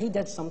that he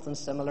did something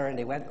similar, and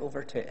he went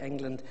over to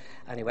England,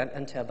 and he went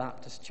into a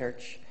Baptist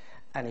church,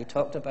 and he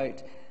talked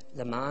about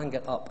the man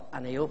got up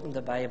and he opened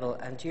the Bible,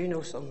 and do you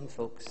know something,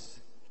 folks?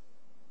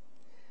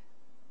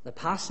 The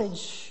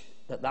passage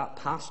that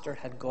pastor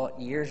had got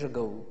years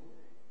ago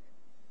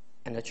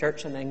in a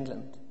church in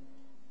England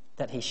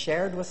that he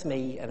shared with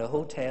me in a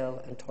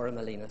hotel in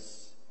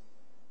Torremolinos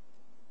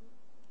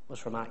was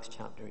from Acts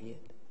chapter 8.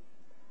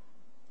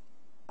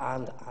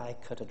 And I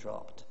could have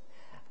dropped.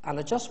 And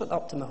I just went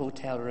up to my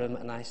hotel room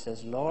and I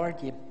says, Lord,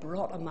 you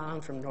brought a man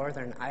from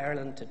Northern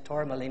Ireland to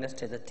Torremolinos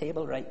to the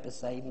table right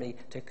beside me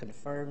to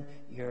confirm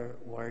your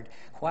word.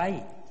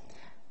 Why?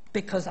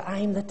 Because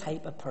I'm the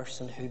type of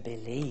person who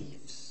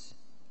believes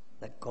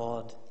that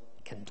God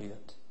can do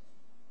it.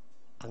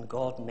 And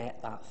God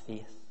met that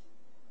faith.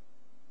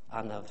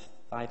 And I've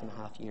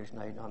 5.5 years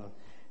now done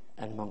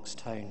in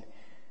Monkstown.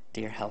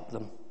 Dear help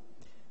them.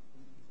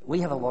 We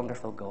have a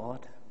wonderful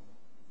God.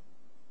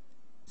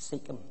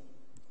 Seek him.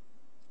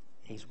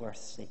 He's worth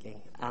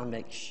seeking. And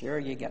make sure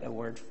you get a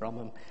word from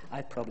him.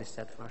 I probably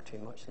said far too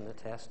much in the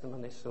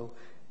testimony, so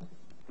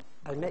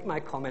I'll make my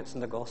comments in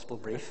the gospel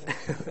brief.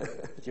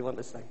 Do you want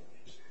to say?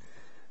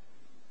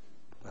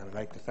 I'd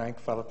like to thank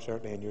Philip,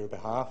 certainly on your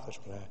behalf. There's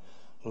been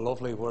a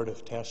lovely word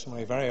of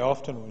testimony. Very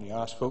often when you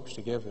ask folks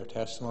to give their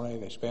testimony,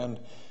 they spend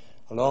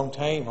a long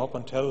time up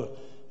until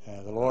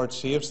the Lord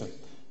saves them.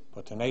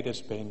 But tonight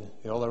it's been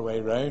the other way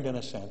round in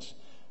a sense.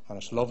 And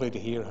it's lovely to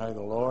hear how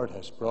the Lord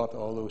has brought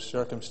all those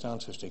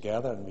circumstances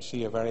together, and we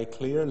see a very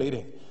clear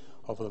leading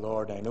of the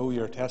Lord. I know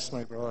your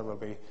testimony, brother, will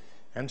be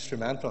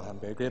instrumental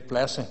and be a great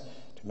blessing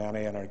to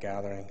many in our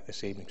gathering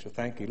this evening. So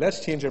thank you.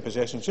 Let's change our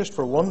positions just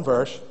for one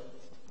verse.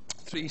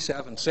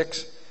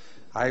 376.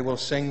 I will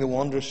sing the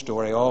wondrous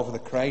story of the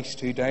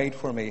Christ who died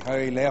for me, how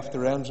he left the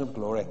realms of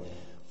glory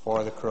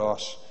for the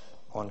cross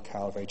on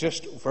Calvary.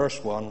 Just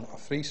verse 1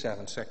 of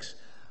 376,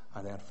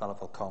 and then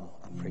Philip will come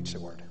and preach the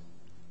word.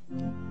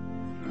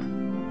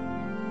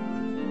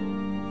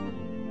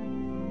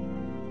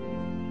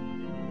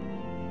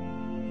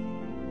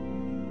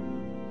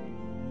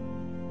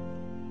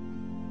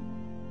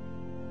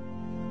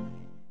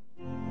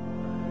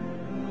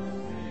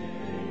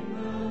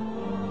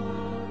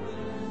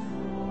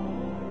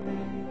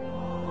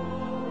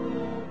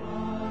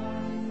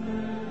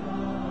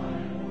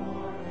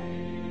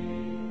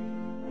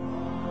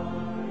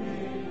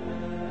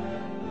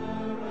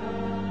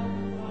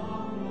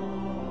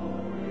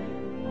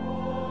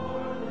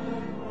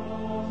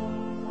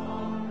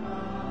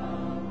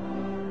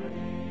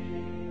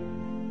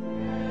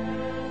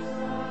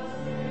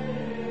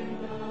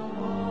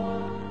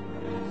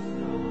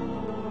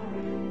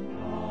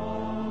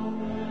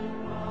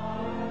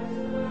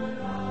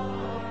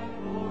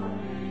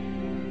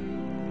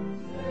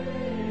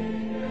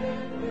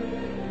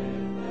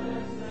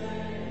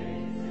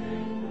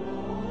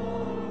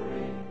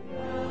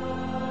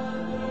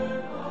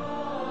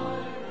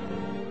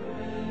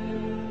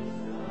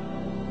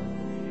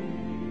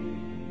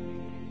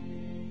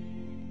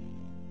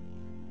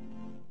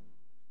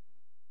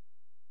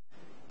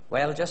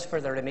 Well, just for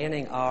the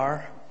remaining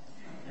hour,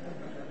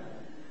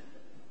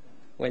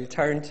 we'll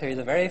turn to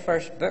the very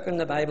first book in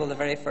the Bible, the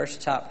very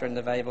first chapter in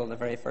the Bible, the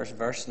very first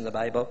verse in the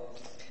Bible.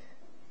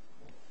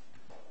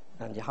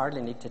 And you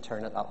hardly need to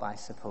turn it up, I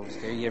suppose,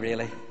 do you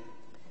really?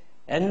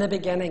 In the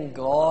beginning,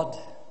 God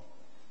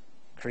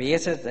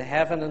created the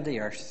heaven and the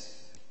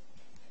earth.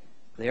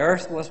 The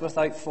earth was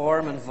without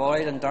form and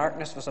void, and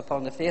darkness was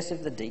upon the face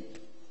of the deep.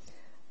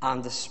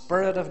 And the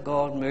Spirit of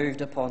God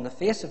moved upon the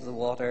face of the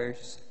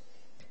waters.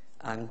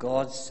 And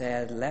God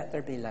said, "Let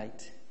there be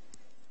light."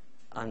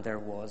 And there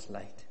was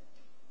light.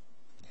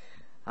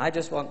 I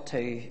just want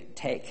to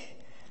take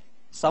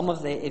some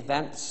of the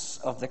events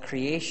of the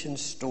creation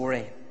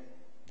story,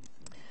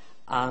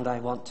 and I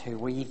want to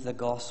weave the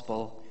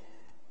gospel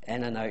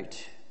in and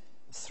out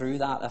through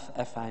that,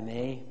 if I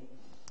may.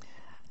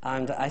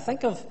 And I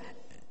think of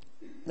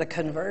the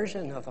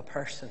conversion of a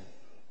person,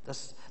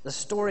 the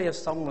story of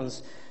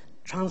someone's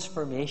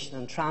transformation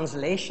and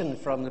translation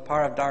from the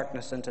power of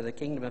darkness into the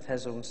kingdom of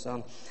his own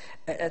Son.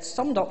 It's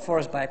summed up for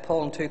us by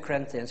Paul in 2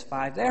 Corinthians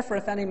 5. Therefore,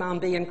 if any man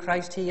be in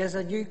Christ, he is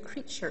a new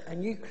creature, a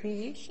new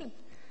creation.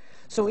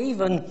 So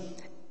even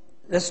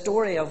the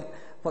story of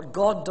what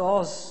God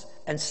does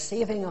in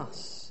saving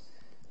us,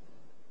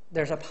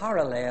 there's a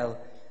parallel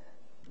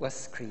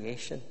with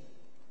creation.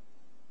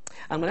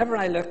 And whenever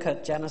I look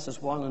at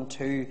Genesis 1 and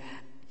 2,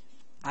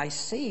 I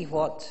see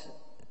what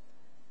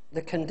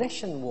the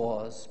condition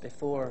was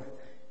before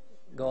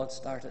God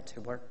started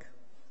to work.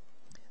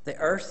 The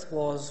earth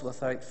was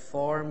without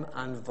form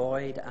and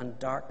void, and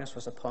darkness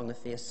was upon the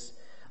face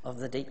of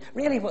the deep.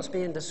 Really, what's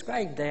being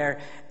described there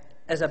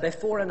is a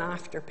before and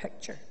after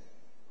picture.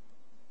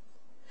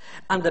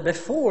 And the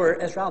before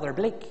is rather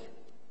bleak,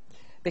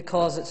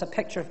 because it's a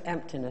picture of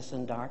emptiness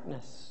and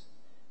darkness.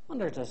 I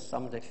wonder, does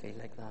somebody feel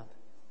like that?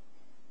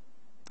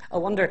 I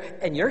wonder,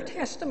 in your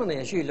testimony,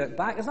 as you look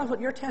back, is that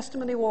what your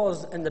testimony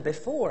was in the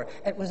before?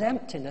 It was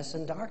emptiness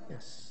and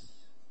darkness.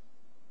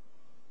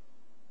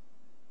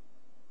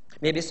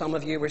 Maybe some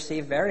of you were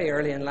saved very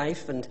early in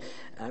life, and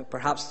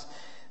perhaps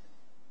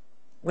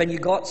when you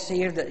got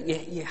saved that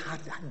you had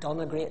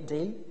done a great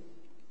deal.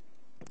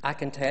 I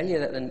can tell you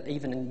that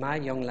even in my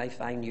young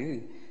life I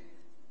knew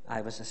I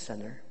was a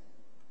sinner.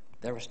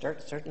 There was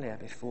certainly a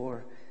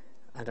before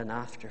and an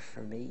after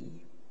for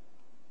me.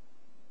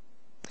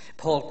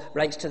 Paul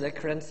writes to the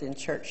Corinthian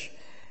church,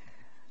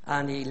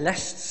 and he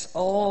lists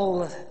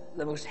all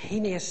the most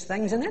heinous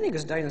things, and then he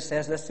goes down and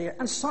says this here,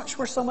 and such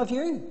were some of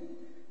you.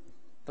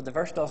 But the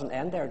verse doesn't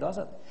end there, does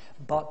it?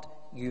 But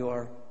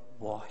you're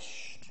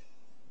washed.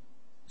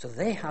 So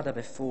they had a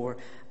before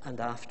and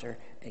after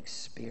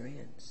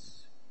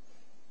experience.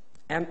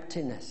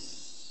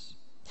 Emptiness.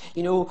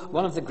 You know,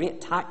 one of the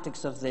great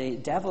tactics of the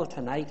devil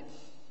tonight,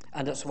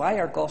 and it's why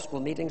our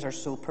gospel meetings are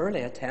so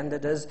poorly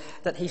attended, is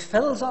that he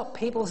fills up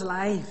people's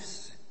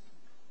lives.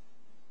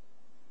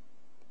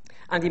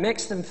 And he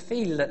makes them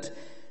feel that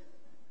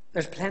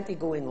there's plenty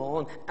going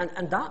on.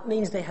 And that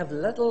means they have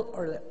little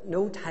or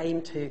no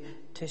time to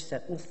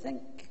sit and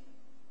think.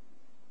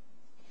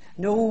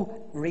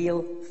 No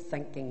real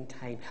thinking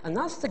time. And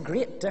that's the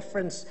great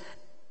difference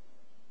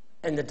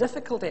in the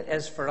difficulty it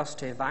is for us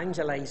to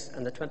evangelize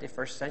in the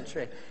 21st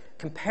century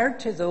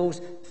compared to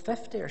those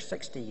 50 or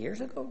 60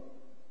 years ago.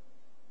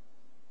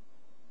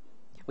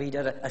 We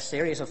did a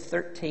series of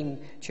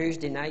 13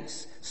 Tuesday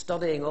nights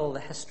studying all the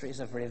histories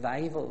of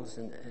revivals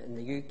in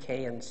the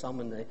UK and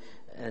some in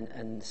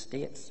the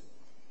States.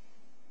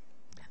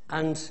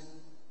 And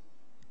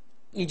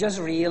you just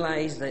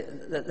realise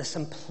that the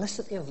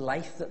simplicity of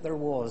life that there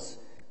was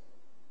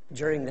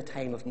during the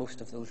time of most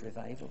of those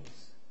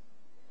revivals.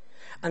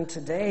 And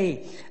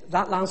today,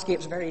 that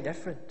landscape's very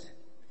different.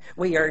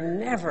 We are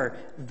never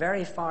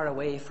very far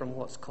away from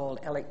what's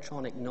called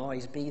electronic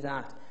noise, be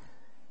that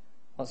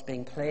what's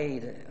being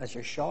played as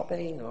you're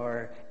shopping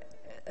or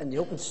in the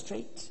open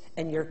street,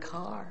 in your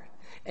car,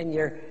 in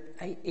your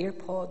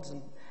earpods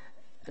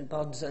and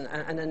buds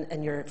and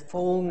in your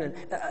phone, and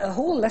a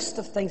whole list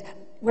of things.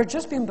 We're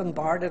just being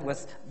bombarded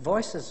with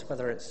voices,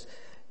 whether it's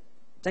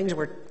things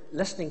we're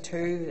listening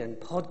to in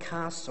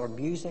podcasts or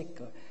music.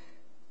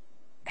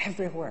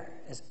 Everywhere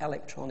is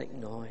electronic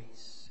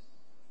noise.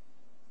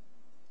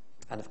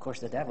 And of course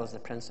the devil is the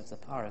prince of the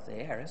power of the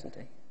air, isn't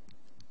he?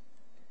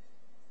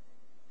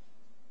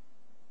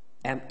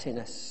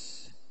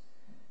 Emptiness.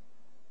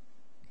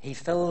 He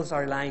fills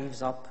our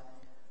lives up,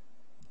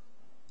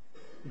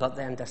 but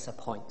then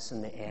disappoints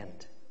in the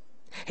end.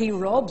 He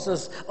robs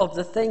us of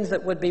the things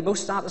that would be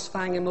most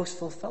satisfying and most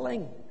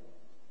fulfilling.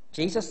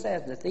 Jesus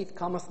said, "The thief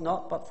cometh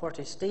not but for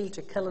to steal,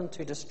 to kill, and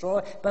to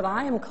destroy. But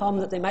I am come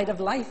that they might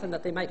have life, and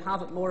that they might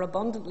have it more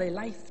abundantly,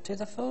 life to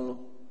the full."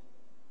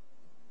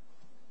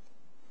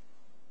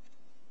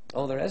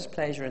 Oh, there is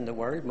pleasure in the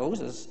world.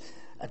 Moses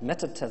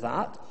admitted to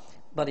that.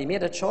 But he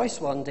made a choice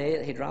one day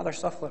that he'd rather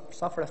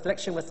suffer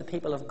affliction with the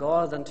people of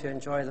God than to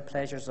enjoy the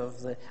pleasures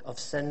of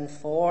sin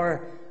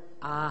for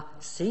a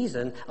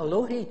season.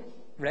 Although he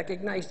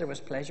recognized there was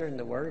pleasure in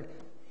the world,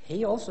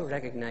 he also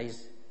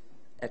recognized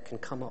it can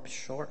come up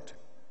short.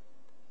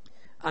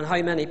 And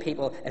how many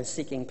people in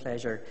seeking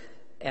pleasure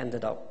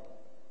ended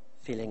up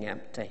feeling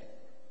empty?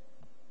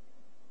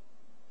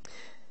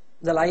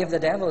 The lie of the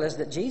devil is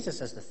that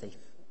Jesus is the thief.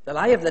 The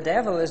lie of the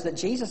devil is that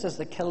Jesus is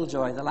the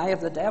killjoy. The lie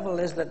of the devil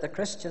is that the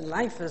Christian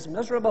life is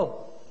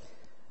miserable.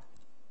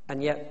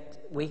 And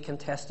yet we can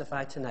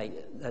testify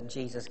tonight that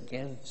Jesus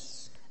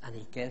gives, and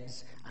he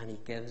gives, and he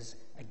gives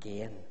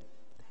again.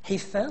 He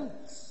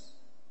fills,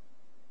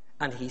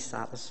 and he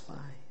satisfies.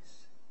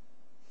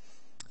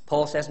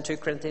 Paul says in 2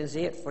 Corinthians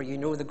 8, "For you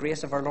know the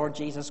grace of our Lord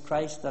Jesus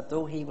Christ, that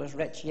though he was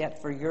rich, yet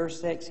for your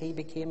sakes he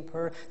became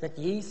poor, that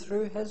ye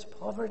through his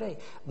poverty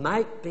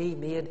might be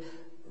made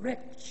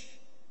rich."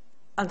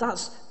 And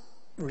that's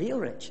real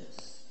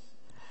riches.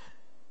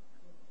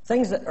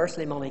 Things that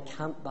earthly money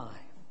can't buy.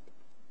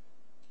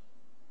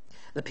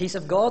 The peace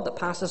of God that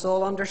passes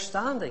all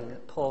understanding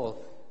that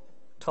Paul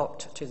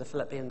talked to the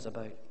Philippians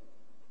about.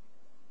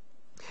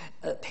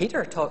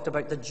 Peter talked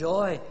about the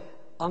joy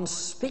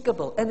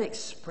unspeakable,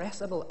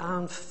 inexpressible,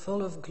 and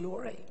full of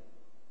glory.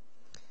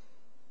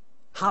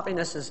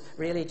 Happiness is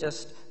really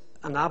just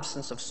an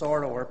absence of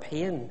sorrow or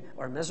pain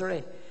or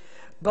misery.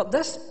 But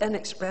this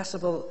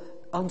inexpressible,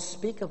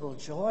 unspeakable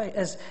joy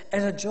is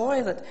a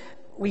joy that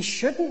we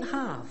shouldn't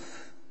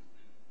have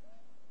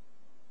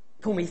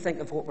when we think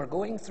of what we're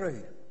going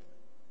through.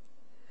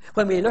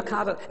 When we look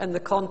at it in the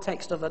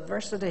context of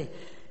adversity,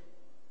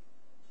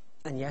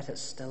 and yet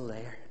it's still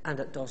there, and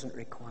it doesn't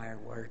require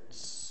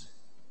words.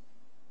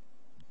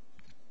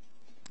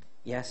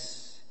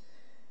 Yes,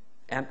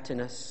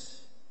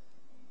 emptiness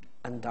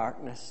and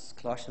darkness.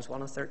 Colossians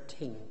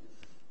 1:13.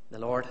 The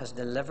Lord has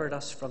delivered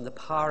us from the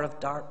power of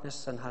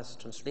darkness and has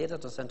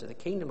translated us into the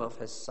kingdom of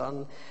his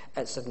Son.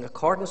 It's in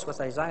accordance with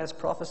Isaiah's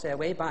prophecy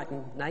way back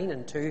in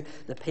 9:2.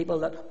 The people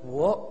that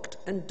walked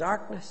in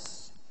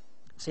darkness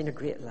seen a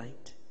great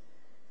light.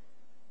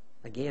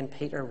 Again,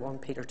 1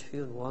 Peter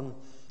 2:1.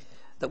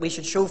 That we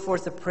should show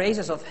forth the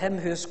praises of him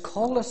who has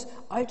called us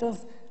out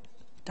of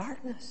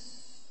darkness.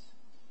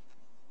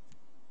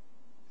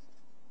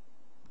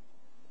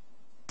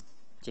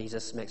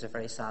 Jesus makes a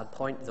very sad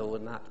point, though,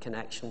 in that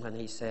connection when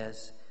he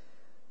says,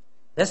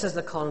 "This is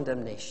the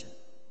condemnation,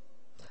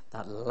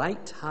 that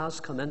light has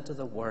come into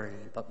the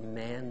world, but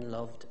men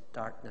loved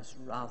darkness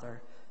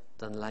rather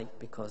than light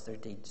because their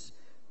deeds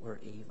were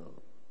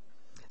evil."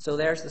 So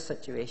there's the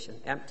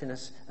situation,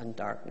 emptiness and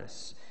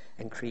darkness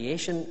in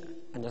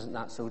creation, and isn't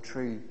that so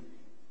true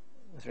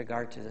with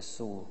regard to the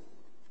soul?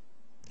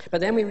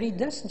 But then we read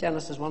this in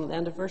Genesis 1 at the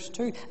end of verse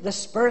 2. The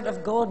Spirit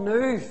of God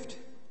moved.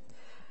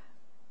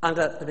 And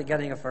at the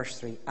beginning of verse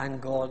 3,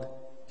 and God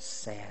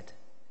said.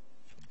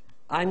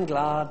 I'm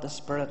glad the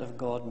Spirit of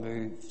God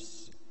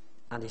moves,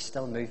 and he's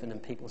still moving in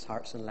people's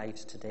hearts and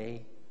lives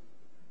today.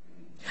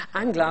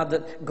 I'm glad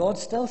that God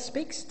still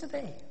speaks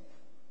today.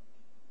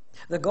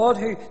 The God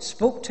who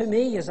spoke to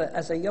me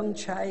as a young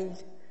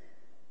child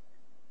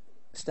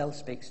still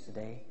speaks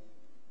today.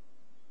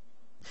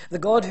 The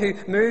God who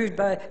moved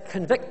by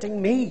convicting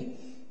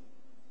me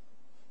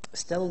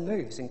still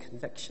moves in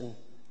conviction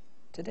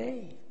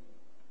today.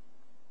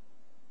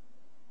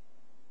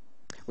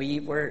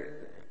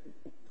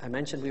 I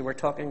mentioned we were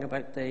talking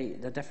about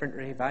the different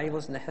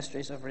revivals and the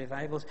histories of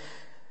revivals.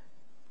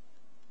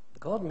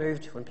 God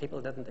moved when people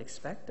didn't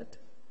expect it.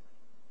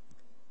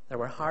 There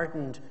were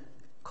hardened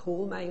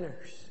coal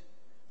miners.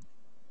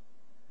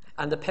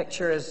 And the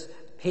picture is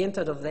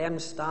painted of them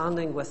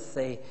standing with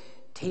the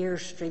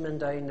tears streaming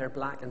down their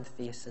blackened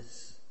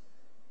faces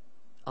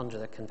under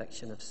the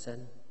conviction of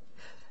sin.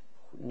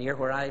 Near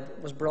where I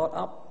was brought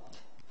up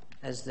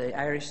is the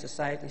Irish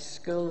Society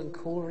School in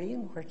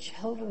Coleraine, where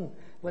children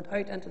went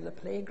out into the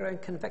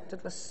playground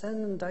convicted with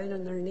sin and down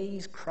on their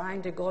knees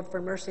crying to God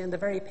for mercy, and the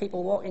very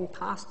people walking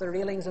past the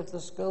railings of the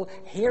school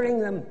hearing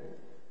them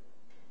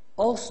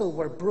also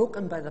were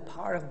broken by the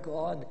power of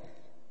God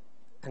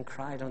and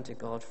cried unto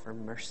God for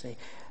mercy.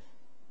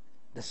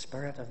 The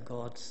Spirit of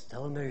God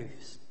still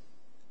moves,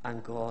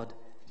 and God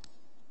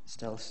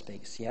still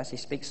speaks. Yes, he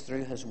speaks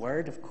through his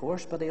word, of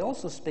course, but he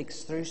also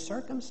speaks through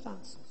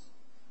circumstances.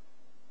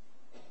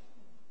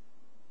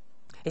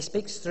 He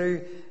speaks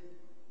through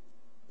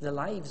the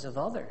lives of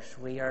others.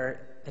 We are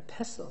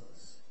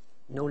epistles,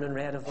 known and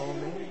read of all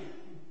men.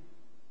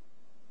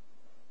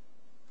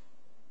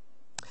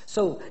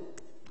 So,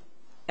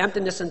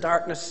 emptiness and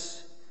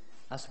darkness,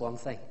 that's one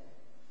thing.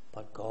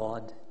 But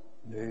God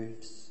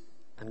moves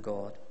and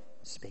God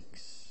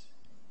speaks.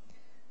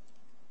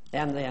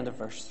 Then the end of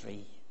verse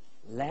 3.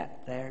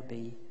 Let there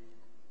be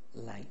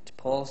light.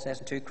 Paul says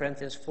in 2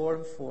 Corinthians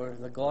 4:4,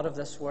 the God of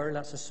this world,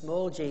 that's a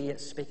small g,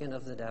 it's speaking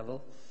of the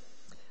devil.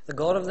 The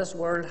God of this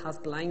world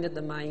hath blinded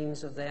the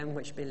minds of them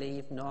which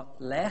believe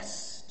not,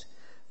 lest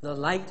the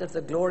light of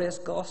the glorious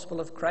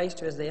gospel of Christ,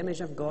 who is the image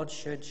of God,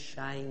 should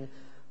shine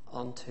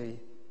unto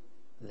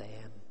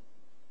them.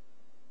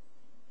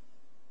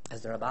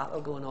 Is there a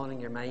battle going on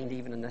in your mind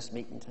even in this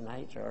meeting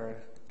tonight or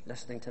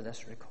listening to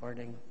this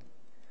recording?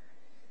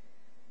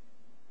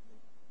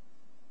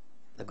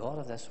 The God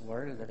of this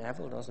world, the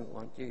devil, doesn't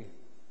want you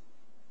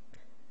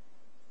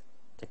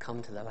to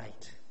come to the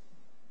light.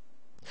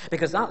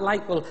 Because that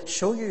light will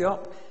show you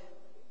up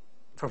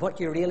for what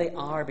you really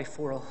are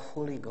before a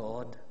holy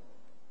God.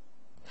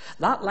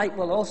 That light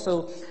will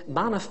also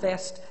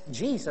manifest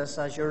Jesus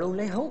as your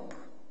only hope.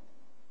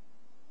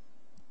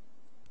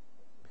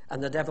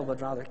 And the devil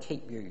would rather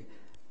keep you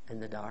in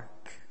the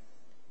dark.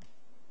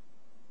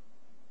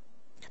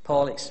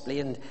 Paul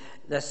explained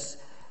this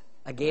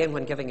again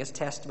when giving his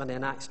testimony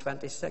in Acts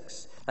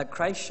 26, that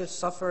Christ should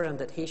suffer and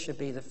that he should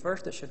be the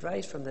first that should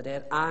rise from the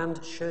dead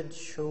and should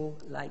show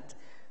light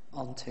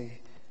unto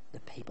the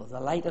people. The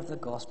light of the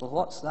gospel.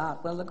 What's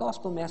that? Well, the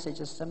gospel message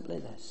is simply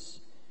this.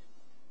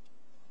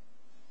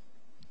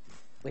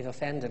 We've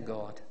offended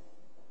God.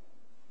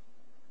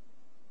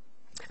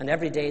 And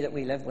every day that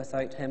we live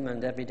without him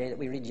and every day that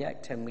we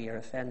reject him, we are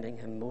offending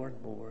him more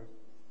and more.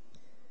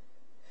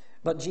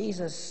 But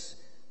Jesus,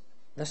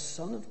 the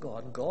Son of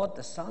God, God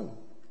the Son,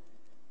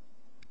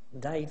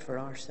 died for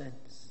our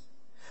sins.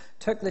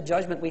 Took the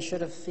judgment we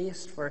should have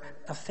faced for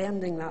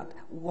offending that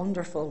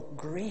wonderful,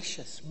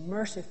 gracious,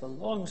 merciful,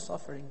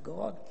 long-suffering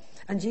God.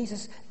 And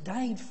Jesus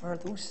died for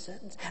those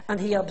sins. And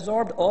he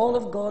absorbed all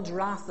of God's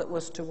wrath that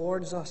was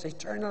towards us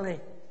eternally.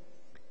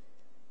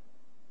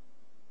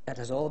 It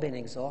has all been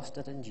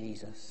exhausted in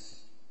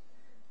Jesus.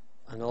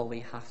 And all we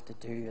have to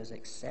do is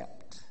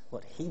accept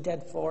what he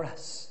did for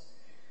us.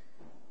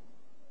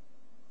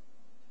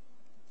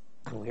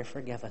 And we're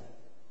forgiven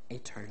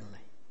eternally.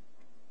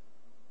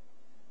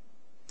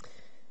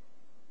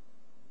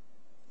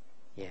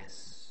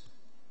 Yes.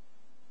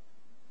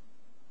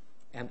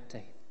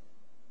 Empty.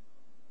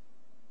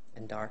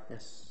 In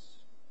darkness.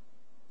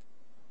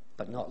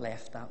 But not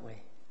left that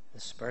way. The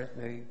Spirit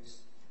moves.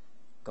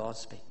 God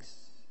speaks.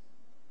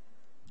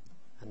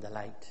 And the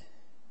light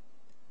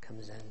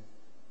comes in.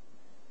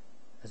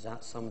 Is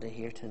that somebody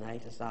here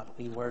tonight? Is that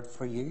a wee word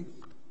for you?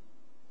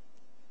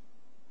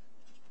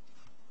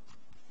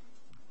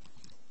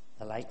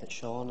 The light that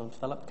shone on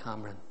Philip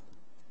Cameron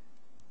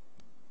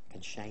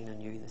can shine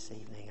on you this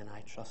evening, and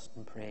I trust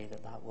and pray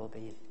that that will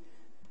be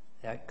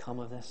the outcome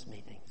of this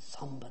meeting.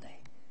 Somebody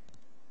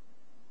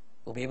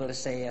will be able to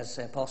say, as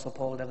Apostle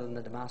Paul did on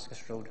the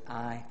Damascus Road,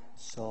 I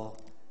saw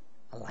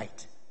a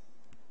light.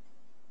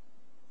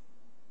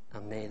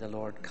 And may the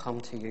Lord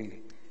come to you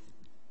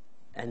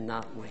in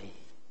that way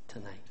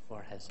tonight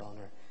for his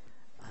honour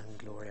and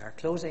glory. Our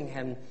closing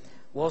hymn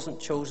wasn't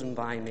chosen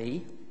by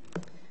me,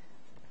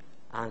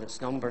 and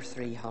it's number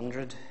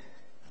 300.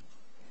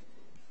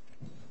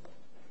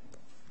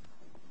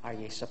 Are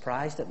you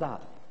surprised at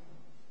that?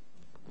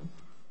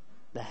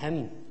 The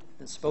hymn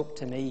that spoke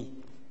to me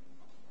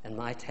in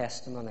my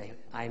testimony,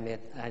 I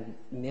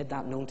made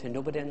that known to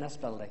nobody in this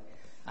building.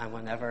 And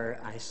whenever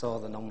I saw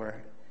the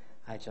number,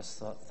 I just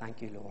thought,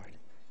 thank you, Lord.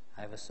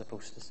 I was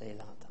supposed to say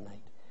that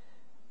tonight.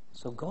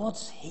 So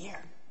God's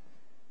here.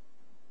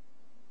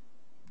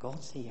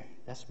 God's here.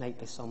 This might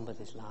be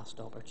somebody's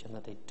last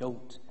opportunity.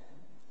 Don't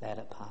let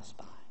it pass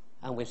by.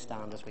 And we'll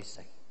stand as we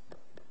sing.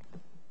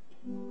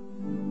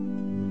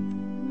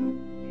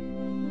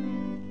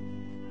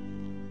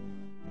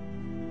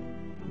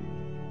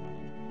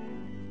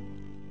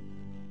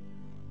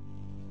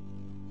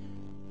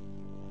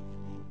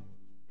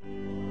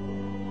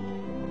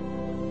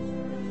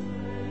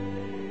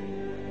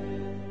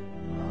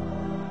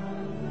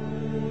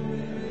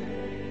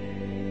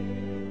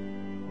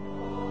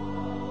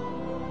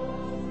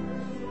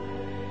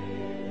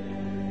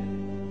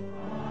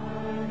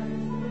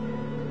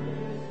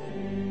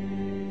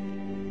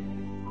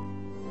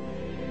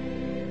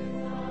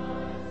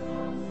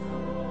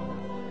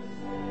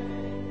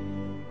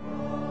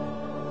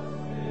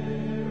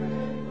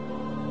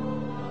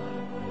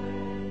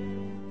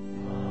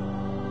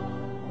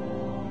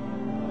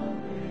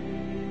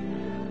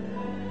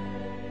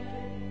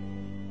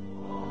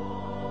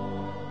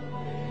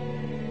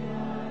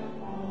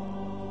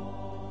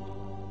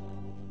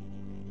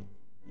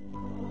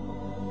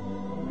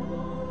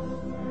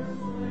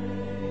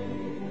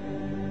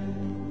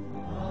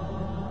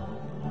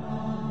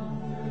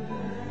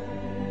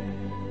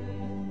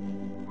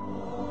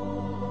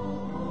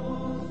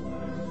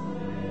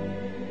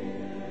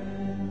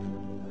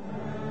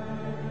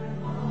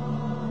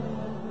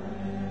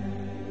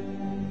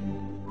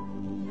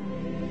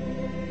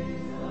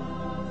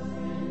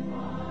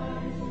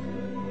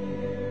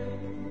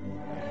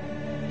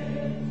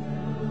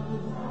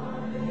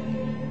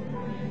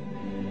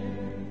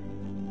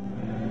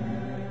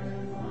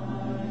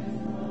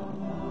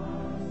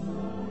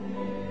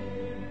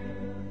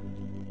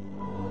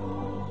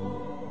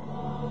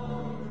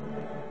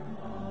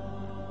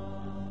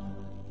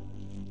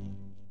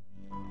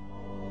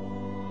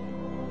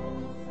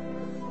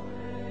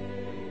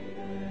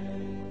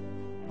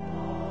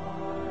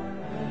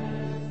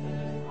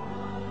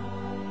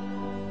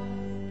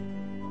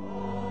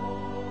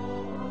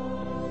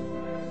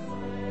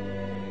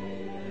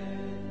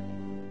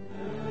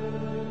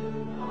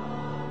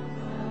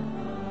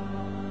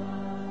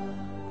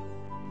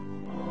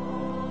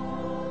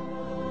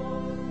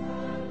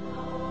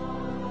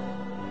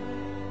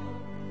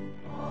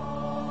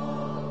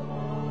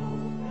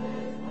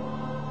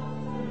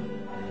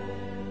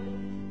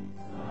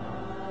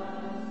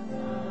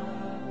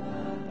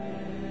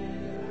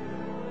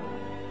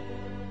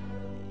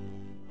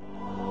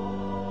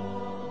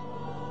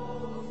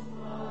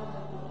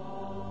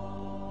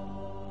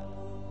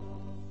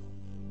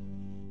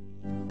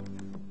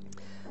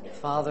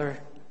 Father,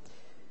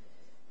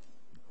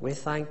 we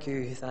thank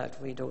you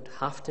that we don't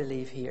have to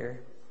leave here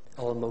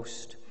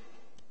almost,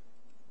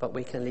 but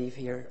we can leave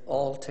here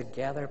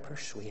altogether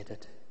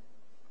persuaded.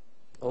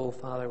 Oh,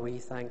 Father, we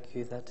thank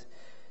you that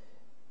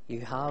you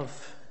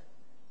have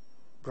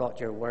brought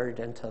your word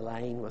into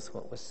line with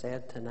what was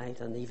said tonight,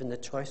 and even the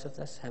choice of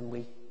this hymn.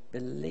 We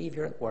believe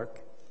you're at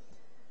work,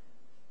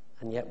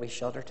 and yet we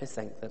shudder to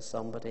think that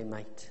somebody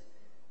might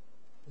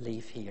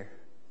leave here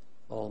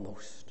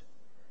almost.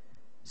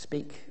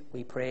 Speak,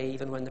 we pray,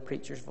 even when the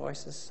preacher's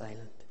voice is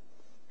silent,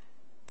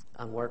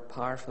 and work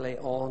powerfully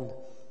on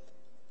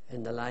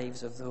in the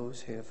lives of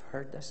those who have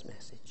heard this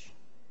message.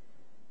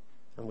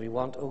 And we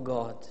want, O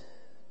God,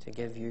 to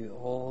give you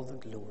all the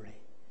glory.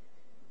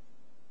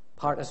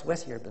 Part us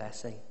with your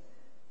blessing.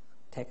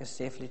 Take us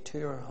safely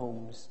to our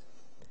homes.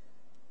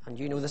 And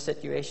you know the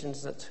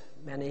situations that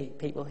many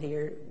people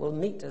here will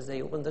meet as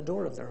they open the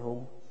door of their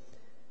home.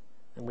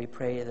 And we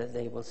pray that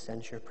they will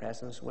sense your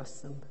presence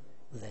with them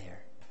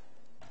there.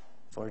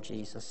 For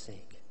Jesus'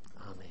 sake.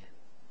 Amen.